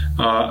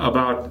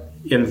 about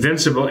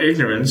invincible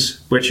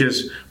ignorance, which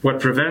is what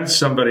prevents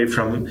somebody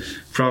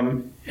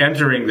from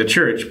entering the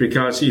church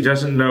because he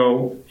doesn't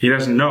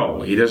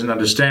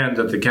understand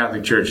that the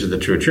Catholic Church is the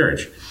true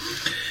church.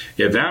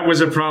 If that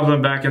was a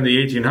problem back in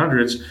the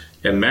 1800s,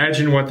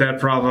 imagine what that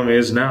problem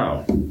is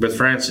now, with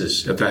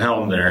Francis at the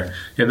helm there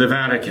in the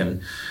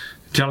Vatican,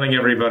 telling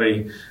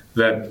everybody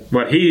that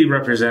what he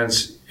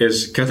represents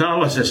is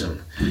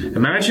Catholicism.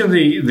 Imagine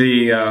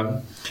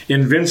the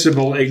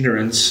invincible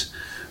ignorance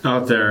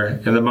out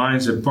there in the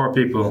minds of poor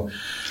people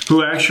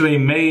who actually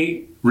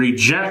may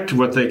reject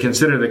what they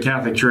consider the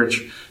Catholic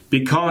Church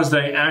because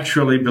they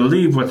actually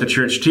believe what the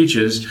Church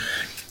teaches,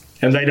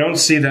 and they don't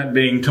see that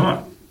being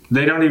taught.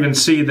 They don't even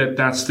see that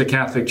that's the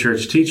Catholic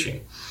Church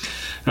teaching.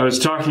 I was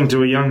talking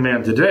to a young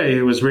man today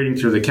who was reading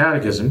through the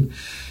Catechism.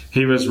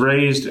 He was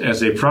raised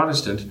as a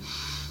Protestant,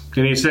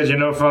 and he said,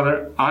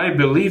 Father, I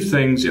believe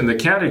things in the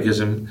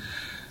Catechism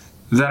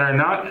that are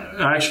not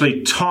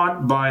actually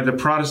taught by the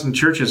Protestant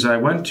churches I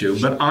went to,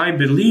 but I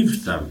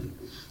believed them,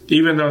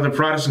 even though the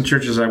Protestant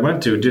churches I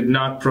went to did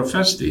not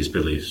profess these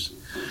beliefs.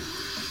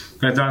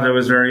 I thought that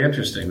was very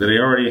interesting, that he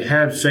already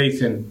had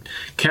faith in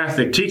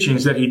Catholic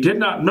teachings that he did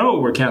not know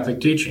were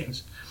Catholic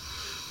teachings.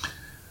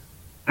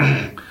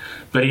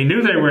 But he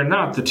knew they were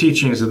not the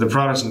teachings of the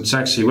Protestant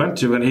sects he went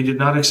to, and he did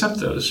not accept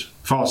those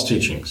false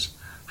teachings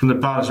from the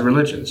Protestant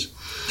religions.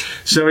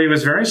 So he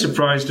was very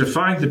surprised to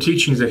find the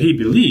teachings that he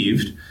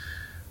believed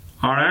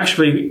are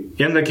actually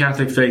in the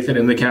Catholic faith and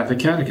in the Catholic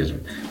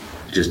Catechism.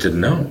 He just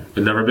didn't know.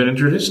 Had never been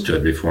introduced to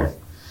it before.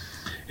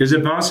 Is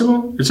it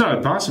possible? It's not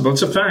impossible.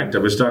 It's a fact. I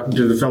was talking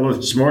to the fellow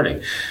this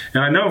morning,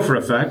 and I know for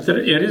a fact that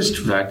it is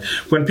a fact.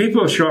 When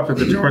people show up at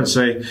the door and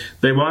say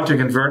they want to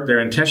convert, their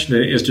intention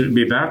is to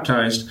be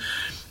baptized,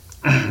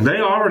 they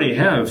already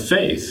have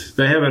faith.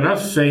 They have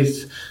enough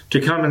faith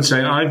to come and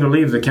say, I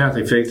believe the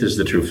Catholic faith is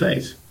the true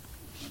faith.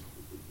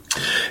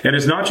 And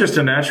it's not just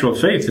a natural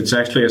faith, it's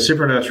actually a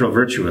supernatural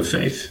virtue of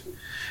faith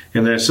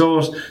in their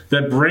souls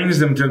that brings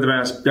them to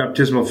the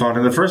baptismal font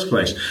in the first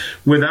place.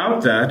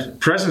 Without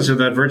that presence of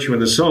that virtue in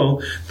the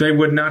soul, they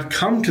would not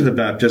come to the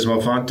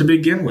baptismal font to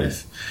begin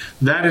with.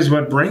 That is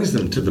what brings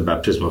them to the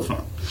baptismal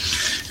font.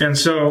 And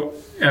so,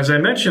 as I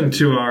mentioned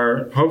to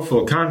our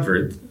hopeful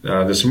convert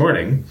this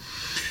morning,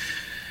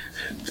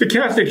 the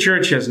Catholic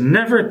Church has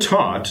never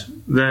taught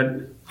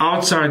that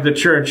outside the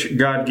Church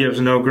God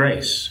gives no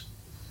grace.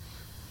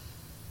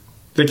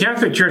 The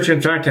Catholic Church,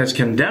 in fact, has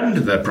condemned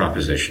that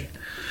proposition.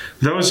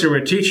 Those who are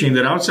teaching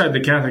that outside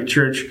the Catholic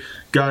Church,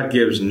 God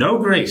gives no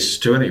grace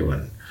to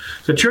anyone.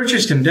 The Church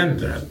has condemned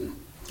that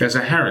as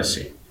a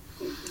heresy.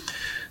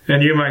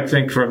 And you might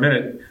think for a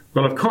minute,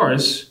 well, of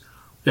course,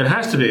 it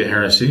has to be a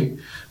heresy,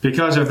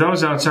 because if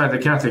those outside the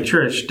Catholic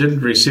Church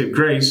didn't receive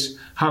grace,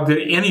 how could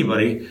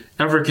anybody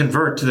ever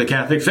convert to the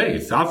Catholic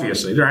faith?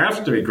 Obviously, there has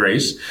to be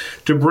grace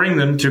to bring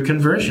them to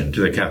conversion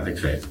to the Catholic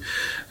faith.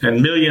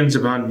 And millions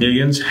upon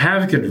millions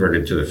have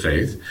converted to the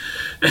faith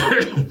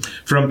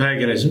from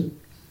paganism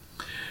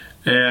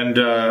and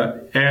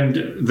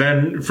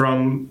then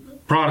from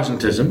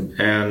Protestantism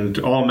and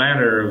all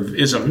manner of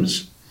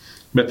isms.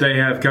 But they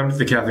have come to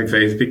the Catholic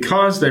faith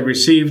because they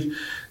received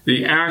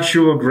the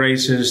actual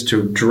graces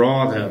to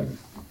draw them.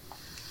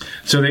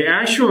 So the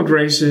actual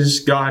graces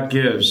God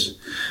gives.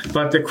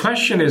 But the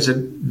question is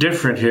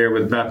different here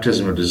with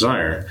baptism of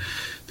desire.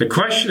 The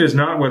question is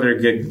not whether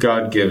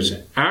God gives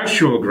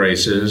actual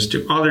graces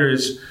to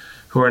others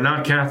who are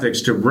not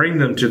Catholics to bring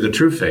them to the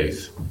true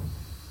faith,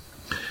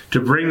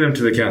 to bring them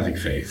to the Catholic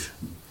faith.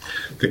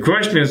 The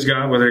question is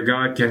whether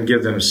God can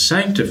give them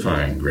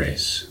sanctifying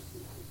grace.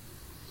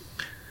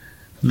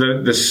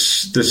 The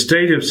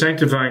state of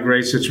sanctifying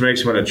grace which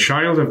makes one a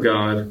child of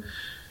God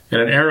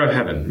and an heir of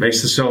heaven,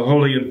 makes the soul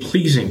holy and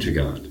pleasing to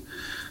God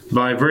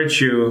by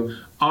virtue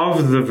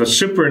of the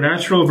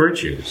supernatural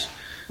virtues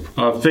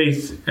of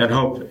faith and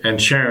hope and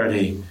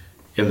charity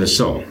in the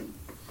soul.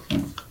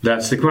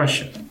 That's the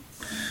question.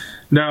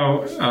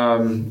 Now,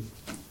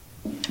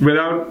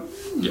 without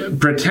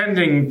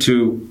pretending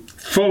to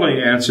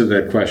fully answer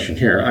that question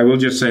here, I will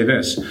just say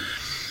this.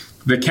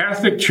 The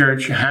Catholic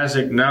Church has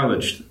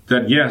acknowledged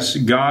that, yes,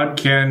 God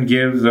can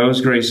give those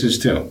graces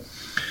too.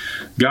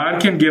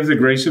 God can give the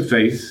grace of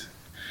faith,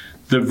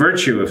 the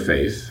virtue of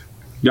faith.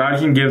 God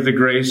can give the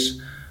grace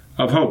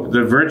of hope,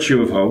 the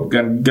virtue of hope.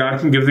 God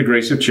can give the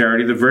grace of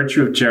charity, the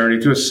virtue of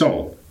charity to a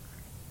soul.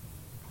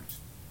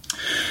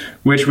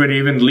 which would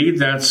even lead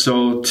that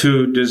soul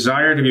to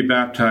desire to be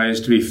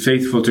baptized, to be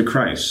faithful to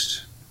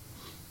Christ.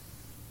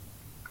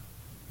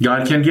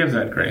 God can give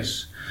that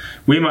grace.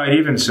 We might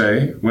even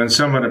say, when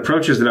someone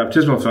approaches the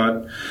baptismal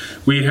font,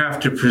 we have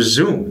to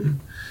presume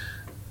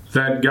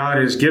that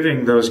God is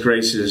giving those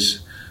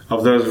graces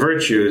of those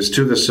virtues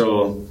to the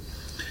soul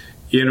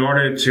in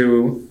order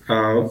to,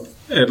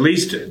 at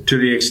least to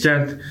the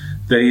extent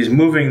that he's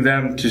moving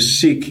them to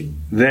seek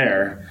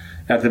there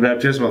at the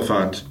baptismal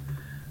font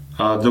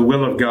the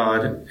will of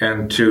God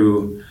and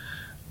to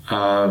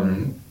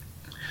enter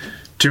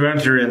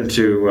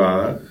into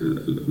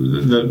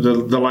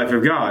the life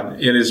of God.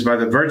 It is by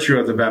the virtue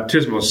of the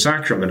baptismal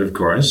sacrament, of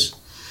course,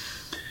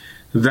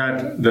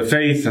 that the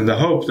faith and the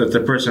hope that the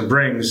person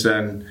brings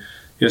then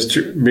is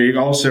to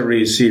also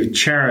receive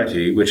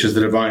charity, which is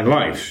the divine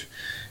life.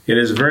 It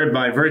is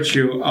by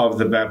virtue of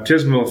the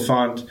baptismal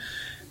font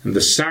and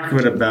the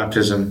sacrament of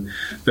baptism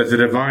that the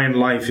divine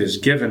life is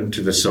given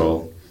to the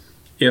soul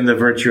in the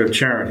virtue of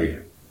charity.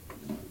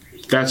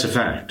 That's a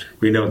fact.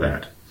 We know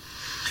that.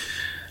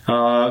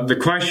 The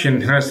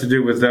question has to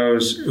do with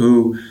those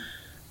who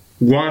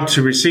want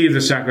to receive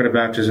the sacrament of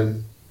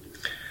baptism,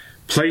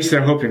 place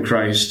their hope in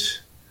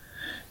Christ,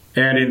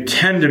 and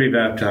intend to be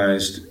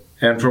baptized,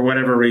 and for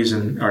whatever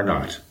reason are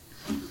not.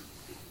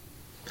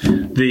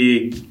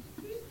 The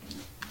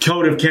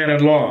Code of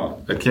Canon Law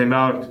that came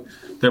out,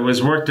 that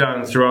was worked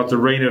on throughout the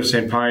reign of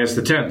St. Pius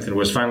X, and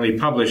was finally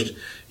published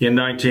in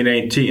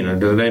 1918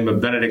 under the name of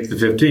Benedict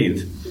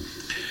XV,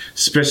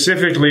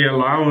 specifically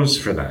allows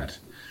for that.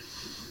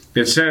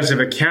 It says if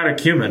a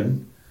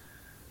catechumen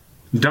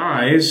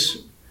dies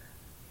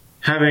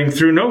having,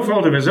 through no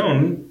fault of his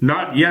own,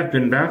 not yet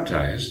been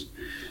baptized,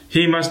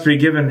 he must be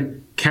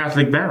given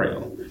Catholic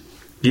burial.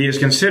 He is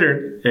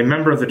considered a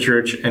member of the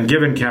church and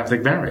given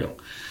Catholic burial.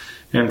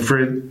 And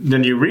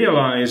then you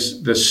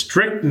realize the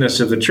strictness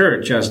of the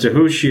church as to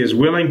who she is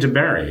willing to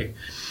bury,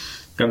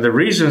 and the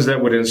reasons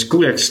that would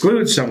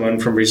exclude someone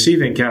from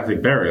receiving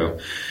Catholic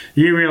burial.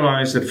 You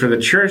realize that for the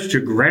church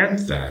to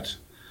grant that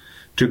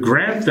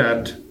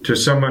to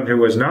someone who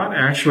was not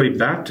actually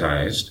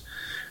baptized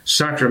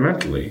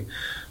sacramentally,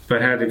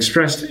 but had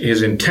expressed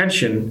his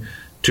intention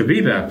to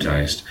be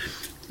baptized,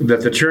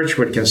 that the church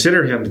would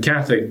consider him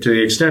Catholic to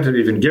the extent of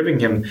even giving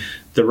him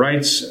the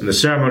rites and the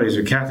ceremonies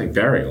of Catholic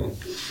burial.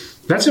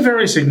 That's a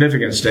very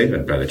significant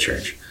statement by the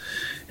church.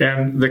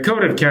 And the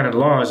Code of Canon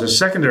Law is a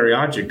secondary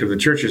object of the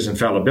church's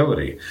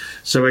infallibility.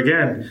 So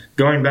again,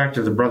 going back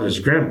to the Brothers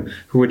Grimm,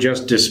 who would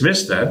just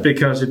dismiss that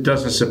because it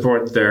doesn't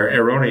support their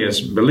erroneous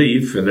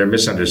belief and their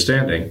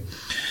misunderstanding,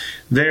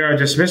 they are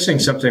dismissing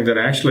something that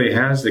actually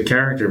has the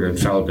character of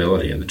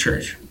infallibility in the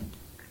church.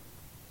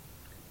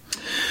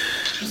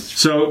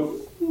 So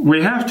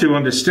we have to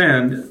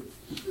understand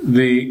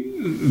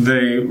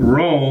the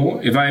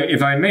role,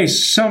 if I may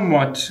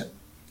somewhat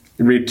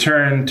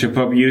return to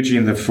Pope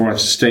Eugene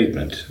IV's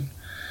statement.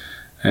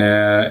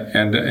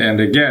 And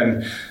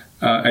again,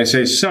 I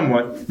say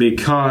somewhat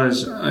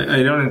because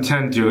I don't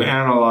intend to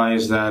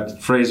analyze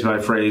that phrase by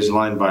phrase,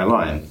 line by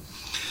line.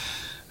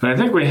 But I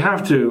think we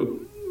have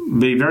to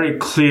be very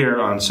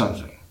clear on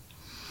something.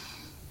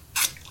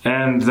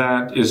 And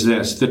that is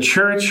this. The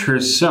Church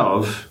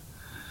herself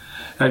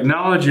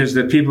acknowledges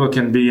that people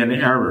can be in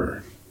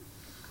error.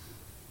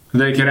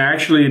 They can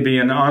actually be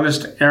in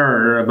honest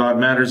error about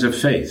matters of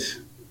faith.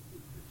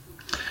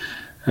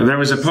 There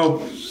was a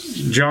Pope,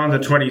 John the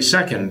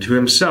 22nd, who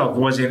himself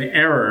was in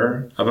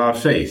error about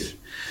faith.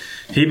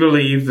 He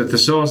believed that the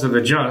souls of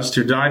the just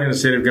who died in the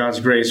state of God's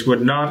grace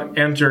would not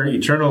enter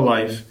eternal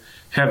life,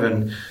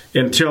 heaven,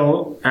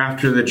 until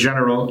after the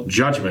general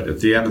judgment at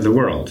the end of the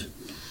world.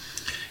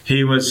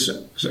 He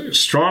was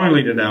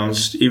strongly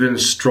denounced, even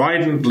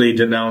stridently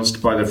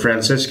denounced by the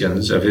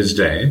Franciscans of his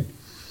day.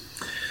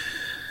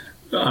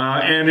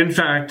 And in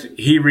fact,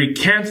 he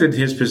recanted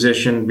his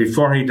position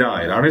before he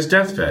died. On his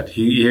deathbed,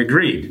 he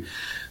agreed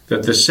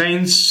that the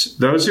saints,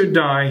 those who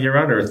die here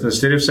on earth in the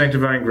state of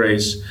sanctifying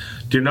grace,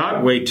 do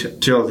not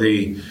wait till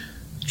the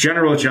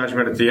general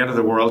judgment at the end of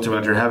the world to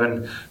enter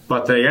heaven,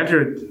 but they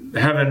enter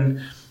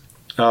heaven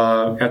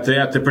at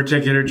the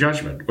particular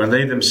judgment, when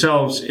they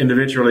themselves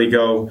individually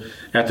go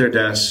at their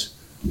deaths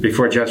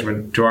before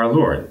judgment to our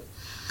Lord.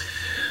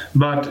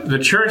 But the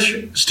Church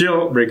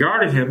still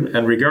regarded him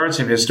and regards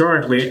him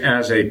historically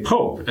as a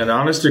pope, an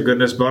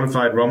honest-to-goodness, bona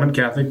fide Roman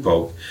Catholic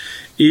pope,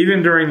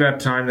 even during that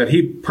time that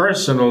he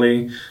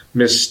personally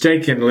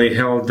mistakenly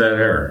held that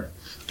error.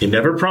 He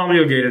never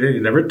promulgated it. He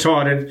never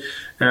taught it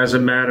as a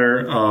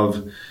matter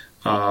of,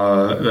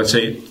 let's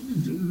say,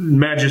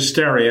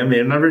 magisterium.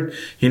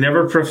 He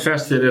never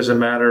professed it as a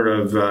matter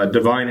of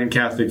divine and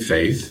Catholic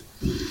faith.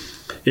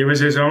 It was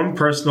his own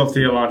personal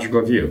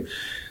theological view.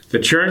 The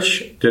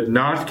Church did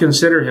not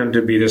consider him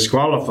to be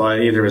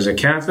disqualified either as a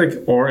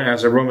Catholic or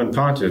as a Roman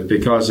pontiff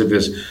because of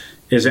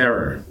his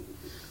error.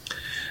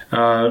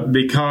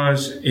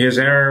 Because his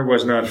error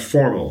was not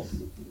formal.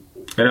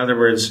 In other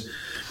words,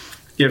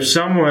 if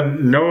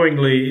someone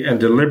knowingly and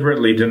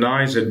deliberately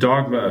denies a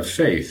dogma of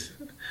faith,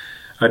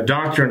 a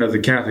doctrine of the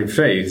Catholic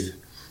faith,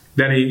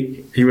 then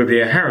he would be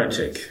a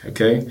heretic,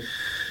 okay?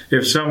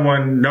 If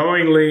someone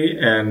knowingly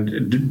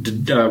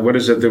and,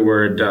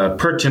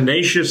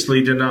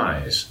 pertinaciously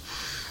denies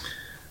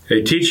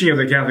a teaching of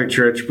the Catholic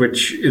Church,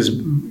 which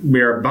we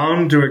are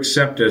bound to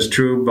accept as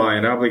true by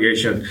an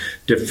obligation,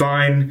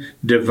 divine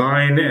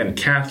and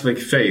Catholic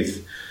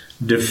faith,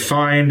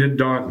 defined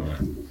dogma,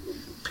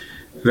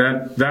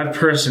 that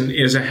person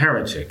is a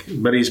heretic,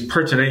 but he's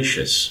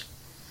pertinacious.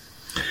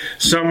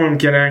 Someone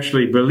can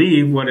actually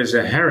believe what is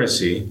a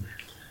heresy,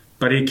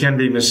 but he can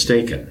be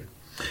mistaken.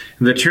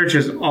 And the Church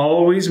has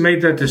always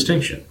made that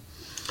distinction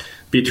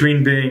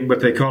between being what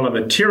they call a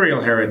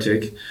material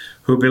heretic,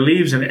 who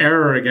believes in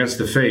error against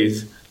the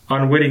faith,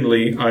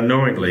 unwittingly,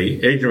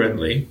 unknowingly,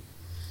 ignorantly,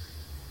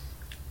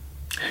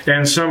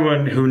 and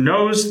someone who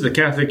knows the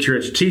Catholic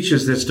Church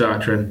teaches this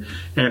doctrine,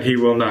 and he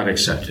will not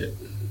accept it.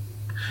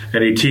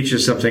 And he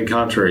teaches something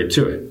contrary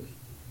to it.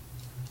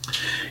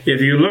 If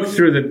you look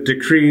through the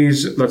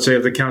decrees, let's say,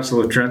 of the Council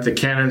of Trent, the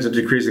canons and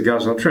decrees of the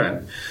Council of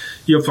Trent,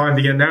 you'll find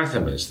the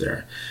anathemas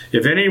there.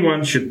 If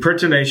anyone should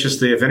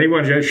pertinaciously, if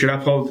anyone should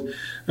uphold,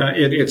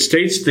 it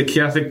states the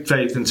Catholic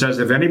faith and says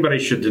if anybody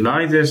should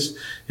deny this,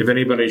 if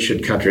anybody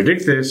should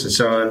contradict this, and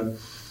so on.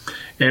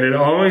 And it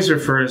always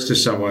refers to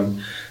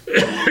someone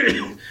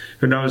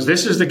who knows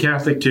this is the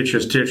Catholic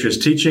Church's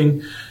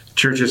teaching,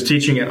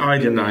 and I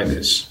deny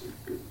this.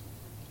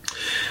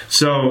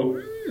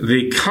 So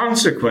the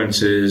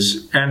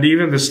consequences and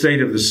even the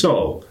state of the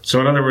soul. So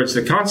in other words,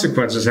 the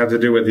consequences have to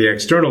do with the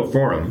external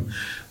forum,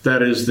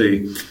 that is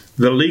the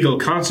legal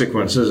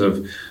consequences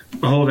of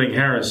holding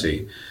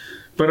heresy,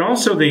 but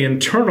also the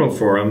internal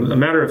forum, a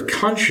matter of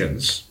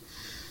conscience.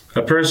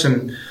 A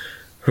person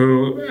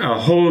who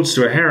holds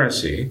to a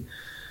heresy,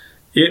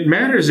 it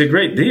matters a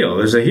great deal.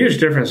 There's a huge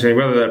difference in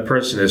whether that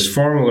person is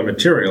formal or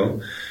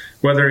material,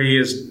 whether he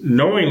is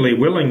knowingly,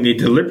 willingly,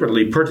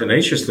 deliberately,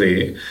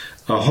 pertinaciously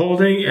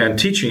holding and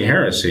teaching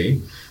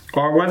heresy,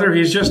 or whether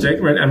he's just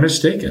ignorant and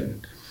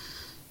mistaken,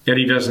 yet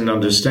he doesn't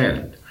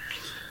understand.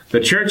 The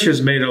Church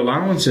has made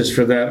allowances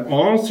for that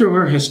all through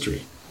her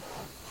history.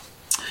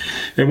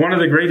 And one of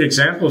the great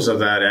examples of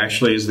that,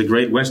 actually, is the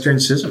Great Western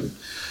Schism.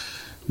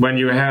 When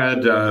you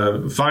had,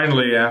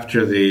 finally,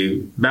 after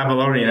the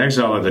Babylonian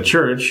exile of the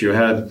Church, you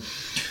had,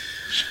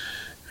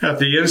 at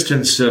the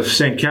instance of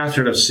St.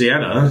 Catherine of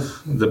Siena,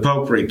 the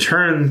Pope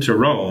returned to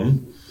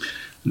Rome,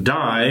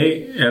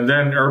 die, and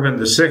then Urban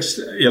VI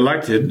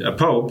elected a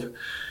Pope.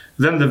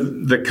 Then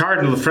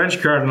the French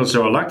cardinals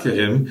who elected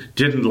him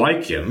didn't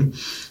like him,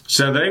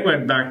 so they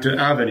went back to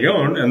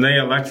Avignon and they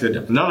elected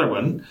another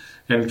one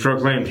and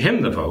proclaimed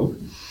him the Pope.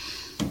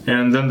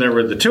 And then there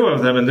were the two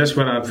of them, and this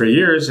went on for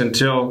years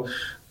until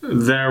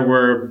there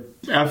were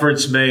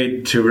efforts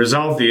made to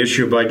resolve the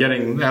issue by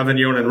getting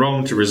Avignon and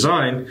Rome to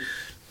resign.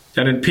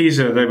 And in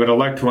Pisa, they would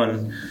elect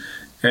one,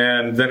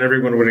 and then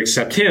everyone would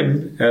accept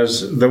him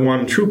as the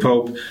one true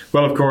Pope.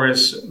 Well, of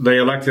course, they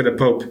elected a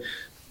Pope,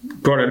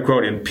 quote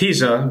unquote, in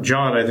Pisa.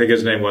 John, I think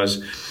his name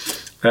was.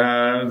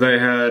 They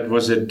had,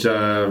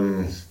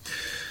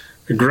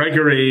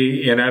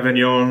 Gregory in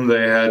Avignon.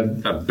 They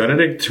had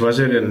Benedict, was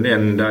it?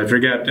 And I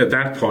forget at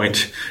that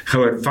point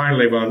how it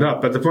finally wound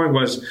up. But the point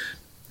was,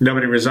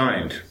 nobody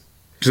resigned.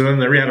 So then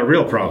they had a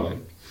real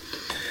problem.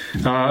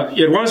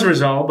 It was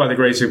resolved by the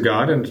grace of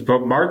God, and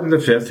Pope Martin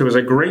V, who was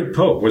a great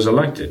pope, was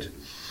elected.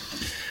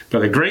 By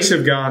the grace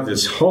of God,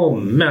 this whole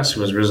mess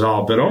was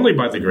resolved, but only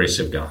by the grace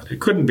of God. It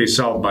couldn't be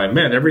solved by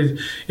men. Every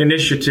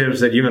initiatives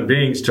that human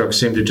beings took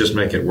seemed to just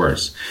make it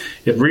worse.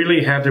 It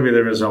really had to be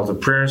the result of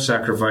prayer,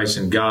 sacrifice,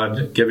 and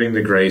God giving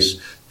the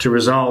grace to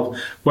resolve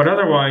what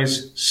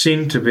otherwise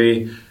seemed to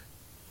be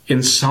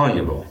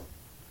insoluble.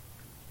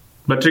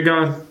 But to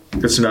God,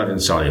 it's not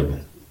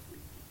insoluble.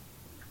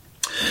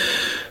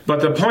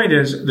 But the point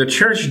is, the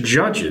Church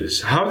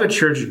judges, how the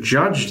Church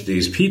judged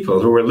these people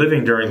who were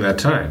living during that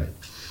time.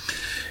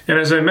 And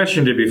as I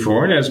mentioned it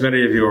before, and as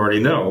many of you already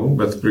know,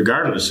 but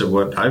regardless of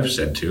what I've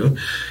said to,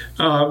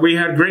 we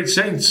had great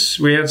saints.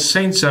 We had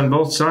saints on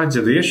both sides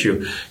of the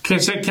issue.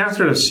 St.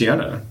 Catherine of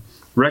Siena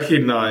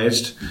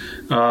recognized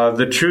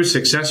the true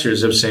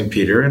successors of St.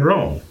 Peter in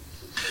Rome.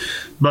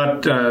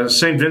 But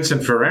St.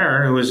 Vincent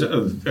Ferrer, who was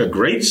a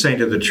great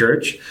saint of the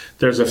Church,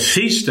 there's a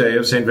feast day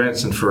of St.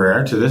 Vincent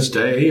Ferrer to this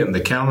day in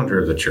the calendar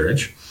of the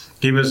Church.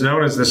 He was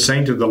known as the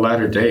Saint of the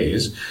Latter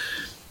Days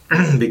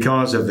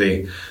because of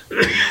the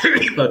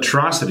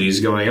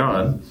atrocities going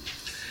on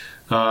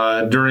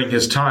during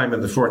his time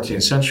in the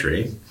 14th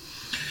century.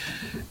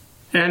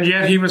 And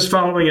yet he was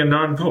following a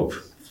non-pope.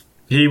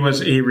 He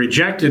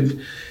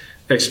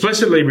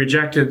explicitly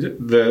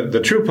rejected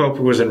the true pope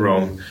who was in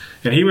Rome,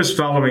 and he was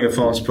following a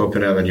false pope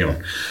in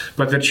Avignon.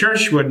 But the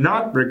Church would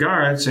not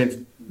regard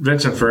St.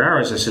 Vincent Ferrer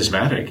as a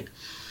schismatic,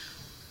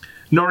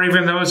 nor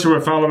even those who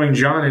were following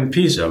John in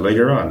Pisa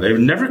later on. They've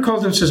never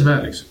called them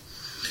schismatics.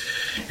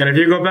 And if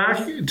you go back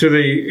to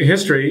the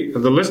history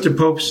of the list of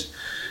popes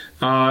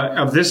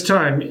of this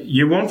time,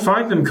 you won't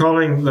find them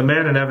calling the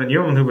man in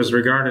Avignon who was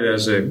regarded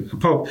as a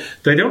pope.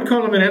 They don't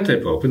call him an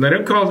anti-pope, and they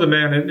don't call the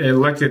man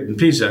elected in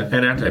Pisa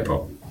an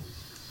anti-pope,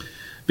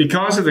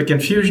 because of the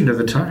confusion of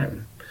the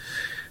time.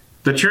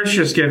 the church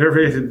just gave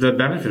everybody the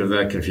benefit of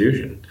that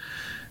confusion.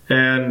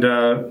 And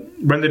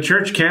when the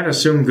church can't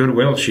assume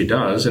goodwill, she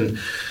does. And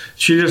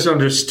she just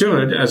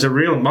understood, as a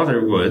real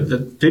mother would,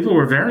 that people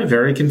were very,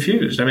 very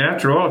confused. I mean,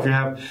 after all, if you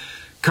have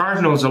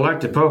cardinals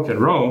elect a pope in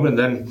Rome, and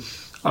then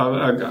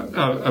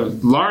a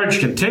large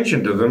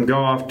contingent of them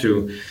go off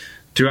to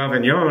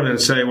Avignon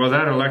and say, well,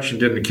 that election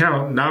didn't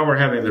count. Now we're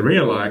having the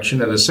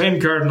re-election, and the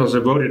same cardinals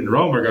that voted in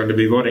Rome are going to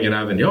be voting in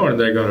Avignon, and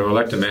they're going to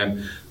elect a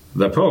man,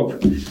 the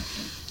Pope.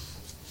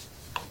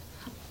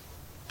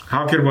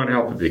 How could one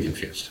help but be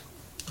confused?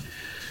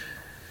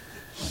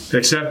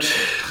 Except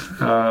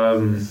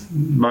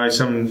by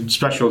some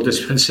special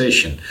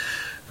dispensation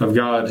of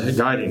God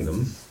guiding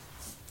them.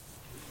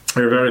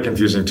 They were very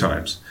confusing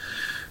times.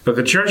 But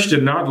the church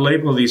did not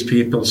label these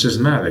people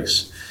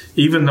schismatics,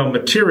 even though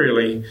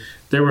materially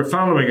they were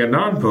following a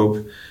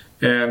non-pope,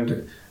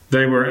 and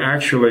they were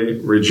actually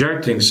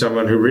rejecting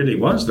someone who really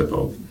was the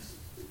Pope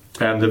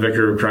and the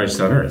Vicar of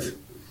Christ on earth.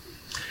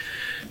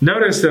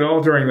 Notice that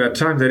all during that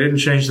time, they didn't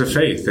change the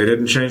faith. They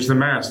didn't change the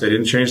Mass. They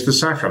didn't change the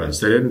sacraments.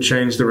 They didn't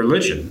change the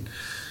religion.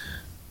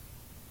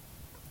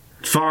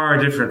 Far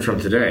different from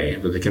today,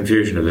 with the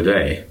confusion of the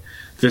day.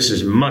 This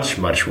is much,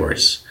 much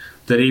worse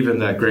than even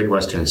that great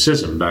Western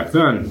schism back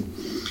then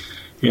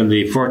in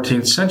the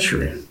 14th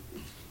century.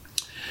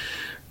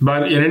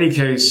 But in any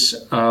case,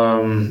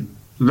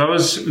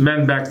 those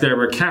men back there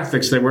were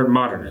Catholics. They weren't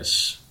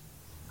modernists.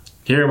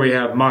 Here we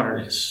have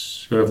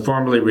modernists who have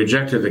formally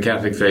rejected the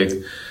Catholic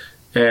faith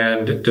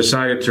and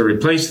decided to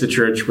replace the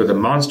church with a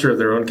monster of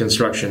their own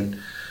construction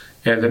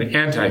and an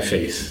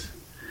anti-faith,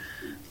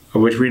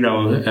 which we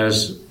know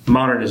as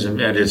modernism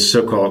and its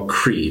so-called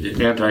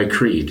creed,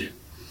 anti-creed.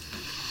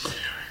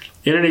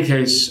 In any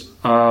case,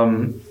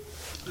 bringing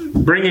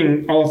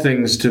all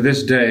things to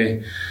this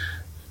day,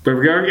 if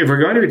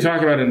we're going to be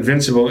talking about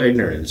invincible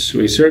ignorance,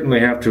 we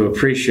certainly have to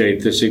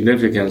appreciate the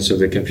significance of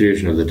the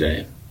confusion of the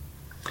day.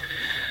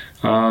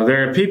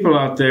 There are people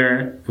out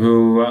there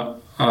who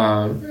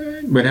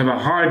would have a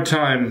hard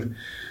time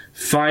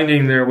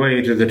finding their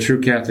way to the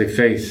true Catholic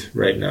faith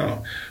right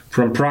now,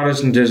 from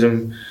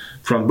Protestantism,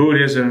 from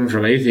Buddhism,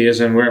 from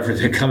atheism, wherever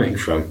they're coming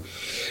from.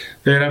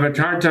 They'd have a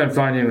hard time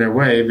finding their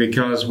way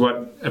because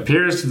what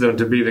appears to them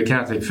to be the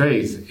Catholic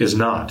faith is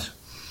not.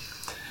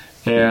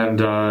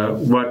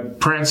 And what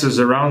prances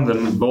around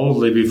them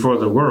boldly before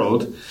the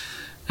world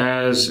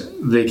as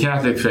the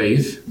Catholic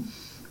faith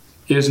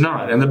is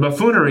not. And the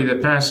buffoonery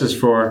that passes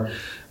for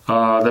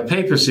the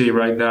papacy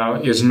right now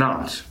is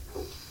not.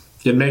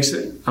 It makes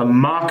a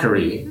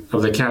mockery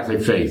of the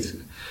Catholic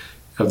faith,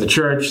 of the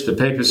church, the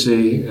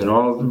papacy, and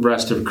all the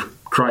rest of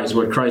Christ,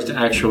 what Christ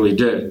actually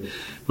did,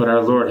 what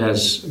our Lord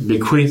has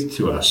bequeathed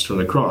to us from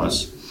the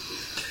cross.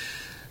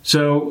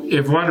 So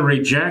if one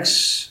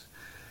rejects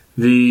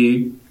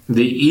the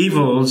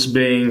evils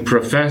being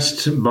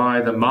professed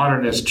by the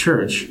modernist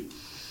church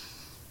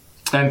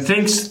and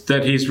thinks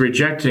that he's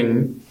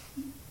rejecting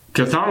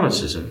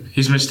Catholicism,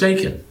 he's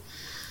mistaken.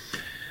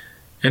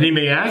 And he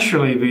may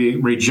actually be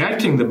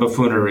rejecting the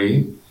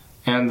buffoonery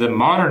and the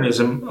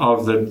modernism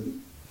of the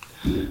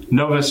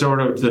Novus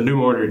Ordo, the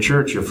New Order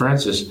Church of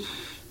Francis,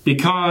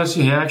 because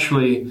he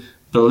actually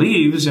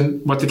believes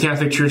in what the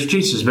Catholic Church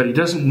teaches, but he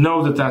doesn't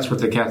know that that's what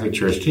the Catholic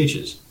Church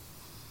teaches.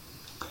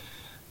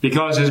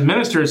 Because his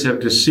ministers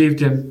have deceived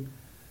him,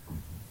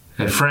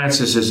 and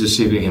Francis is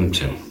deceiving him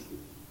too.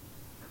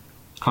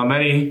 How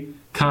many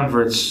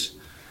converts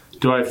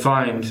do I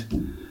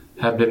find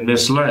have been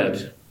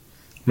misled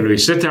when we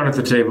sit down at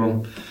the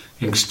table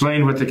and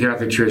explain what the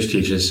Catholic Church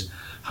teaches,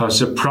 how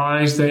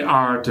surprised they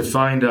are to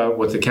find out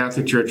what the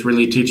Catholic Church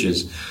really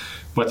teaches.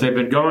 What they've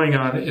been going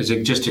on is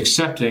just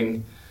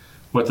accepting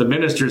what the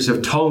ministers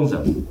have told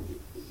them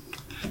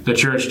the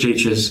church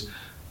teaches,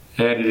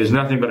 and it is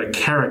nothing but a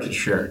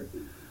caricature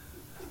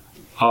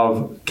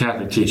of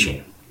Catholic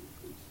teaching.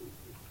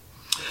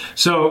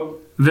 So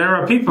there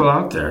are people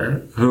out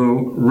there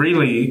who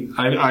really,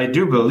 I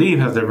do believe,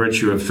 have the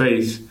virtue of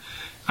faith.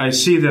 I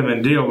see them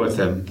and deal with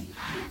them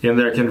in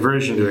their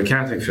conversion to the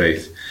Catholic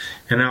faith,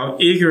 and how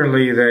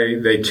eagerly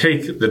they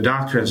take the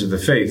doctrines of the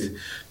faith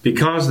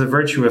because the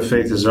virtue of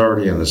faith is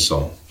already in the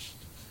soul.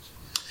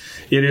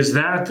 It is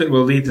that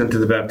will lead them to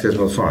the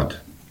baptismal font.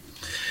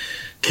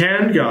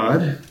 Can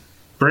God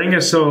bring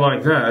a soul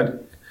like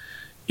that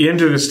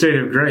into the state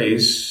of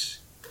grace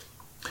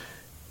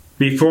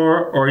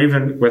before or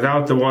even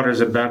without the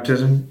waters of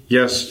baptism?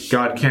 Yes,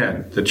 God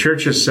can. The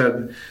church has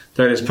said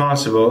that is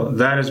possible.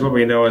 That is what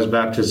we know as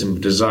baptism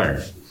of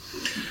desire.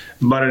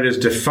 But it is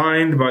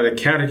defined by the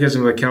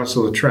Catechism of the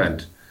Council of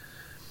Trent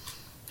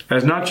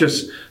as not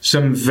just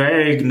some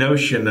vague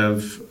notion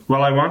of,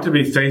 well, I want to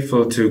be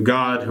faithful to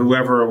God,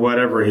 whoever or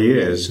whatever he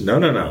is. No,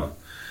 no, no.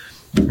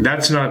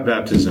 That's not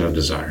baptism of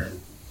desire.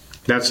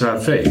 That's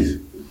not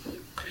faith.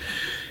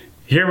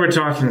 Here we're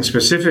talking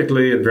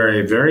specifically and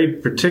very, very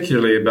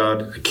particularly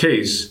about a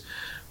case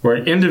where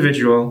an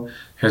individual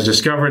has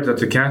discovered that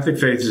the Catholic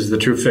faith is the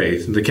true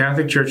faith, and the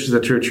Catholic Church is the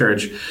true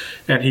church,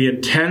 and he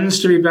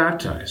intends to be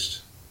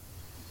baptized,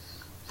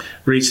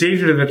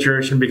 receive into the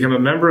church, and become a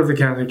member of the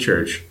Catholic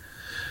Church.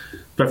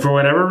 but for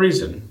whatever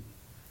reason,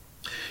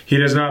 he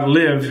does not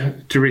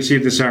live to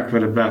receive the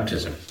sacrament of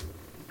baptism.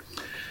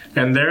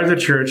 And there the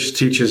Church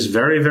teaches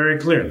very, very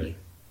clearly,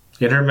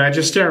 in her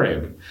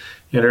magisterium,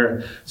 in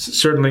her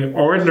certainly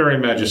ordinary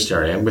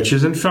magisterium, which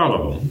is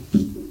infallible,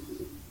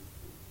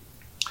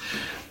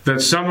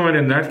 that someone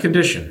in that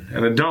condition,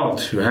 an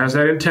adult who has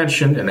that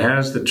intention and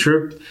has the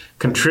true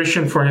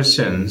contrition for his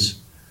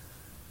sins,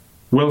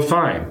 will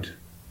find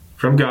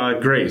from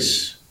God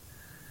grace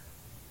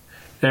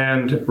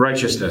and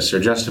righteousness or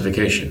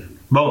justification.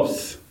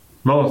 Both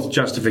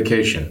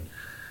justification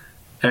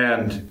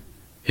and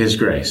his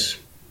grace.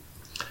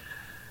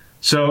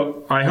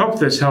 So I hope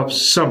this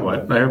helps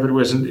somewhat. I hope it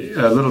wasn't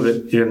a little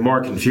bit even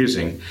more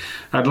confusing.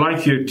 I'd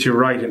like you to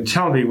write and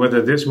tell me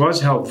whether this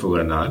was helpful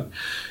or not.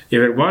 If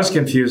it was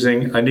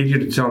confusing, I need you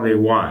to tell me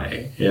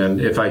why.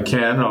 And if I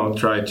can, I'll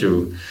try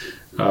to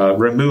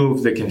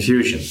remove the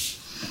confusion.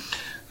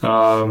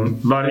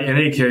 But in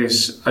any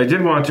case, I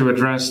did want to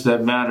address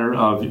that matter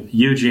of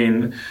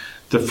Eugene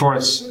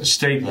IV's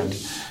statement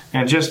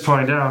and just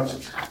point out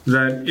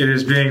that it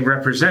is being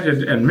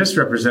represented and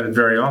misrepresented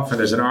very often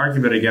as an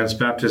argument against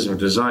baptism of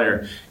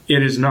desire.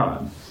 It is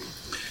not.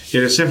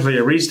 It is simply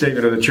a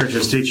restatement of the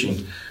Church's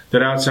teaching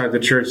that outside the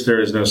Church there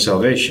is no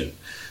salvation.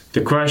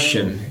 The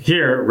question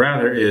here,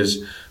 rather,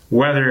 is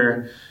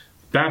whether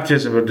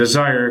baptism of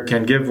desire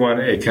can give one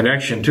a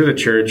connection to the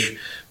Church,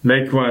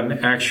 make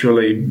one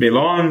actually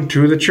belong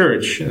to the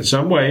Church in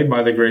some way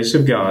by the grace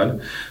of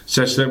God,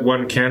 such that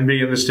one can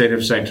be in the state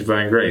of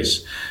sanctifying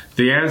grace.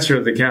 The answer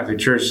of the Catholic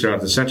Church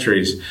throughout the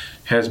centuries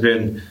has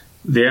been,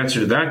 the answer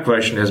to that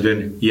question has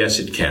been, yes,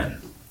 it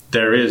can.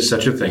 There is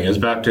such a thing as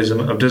baptism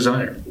of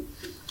desire.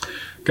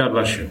 God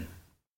bless you.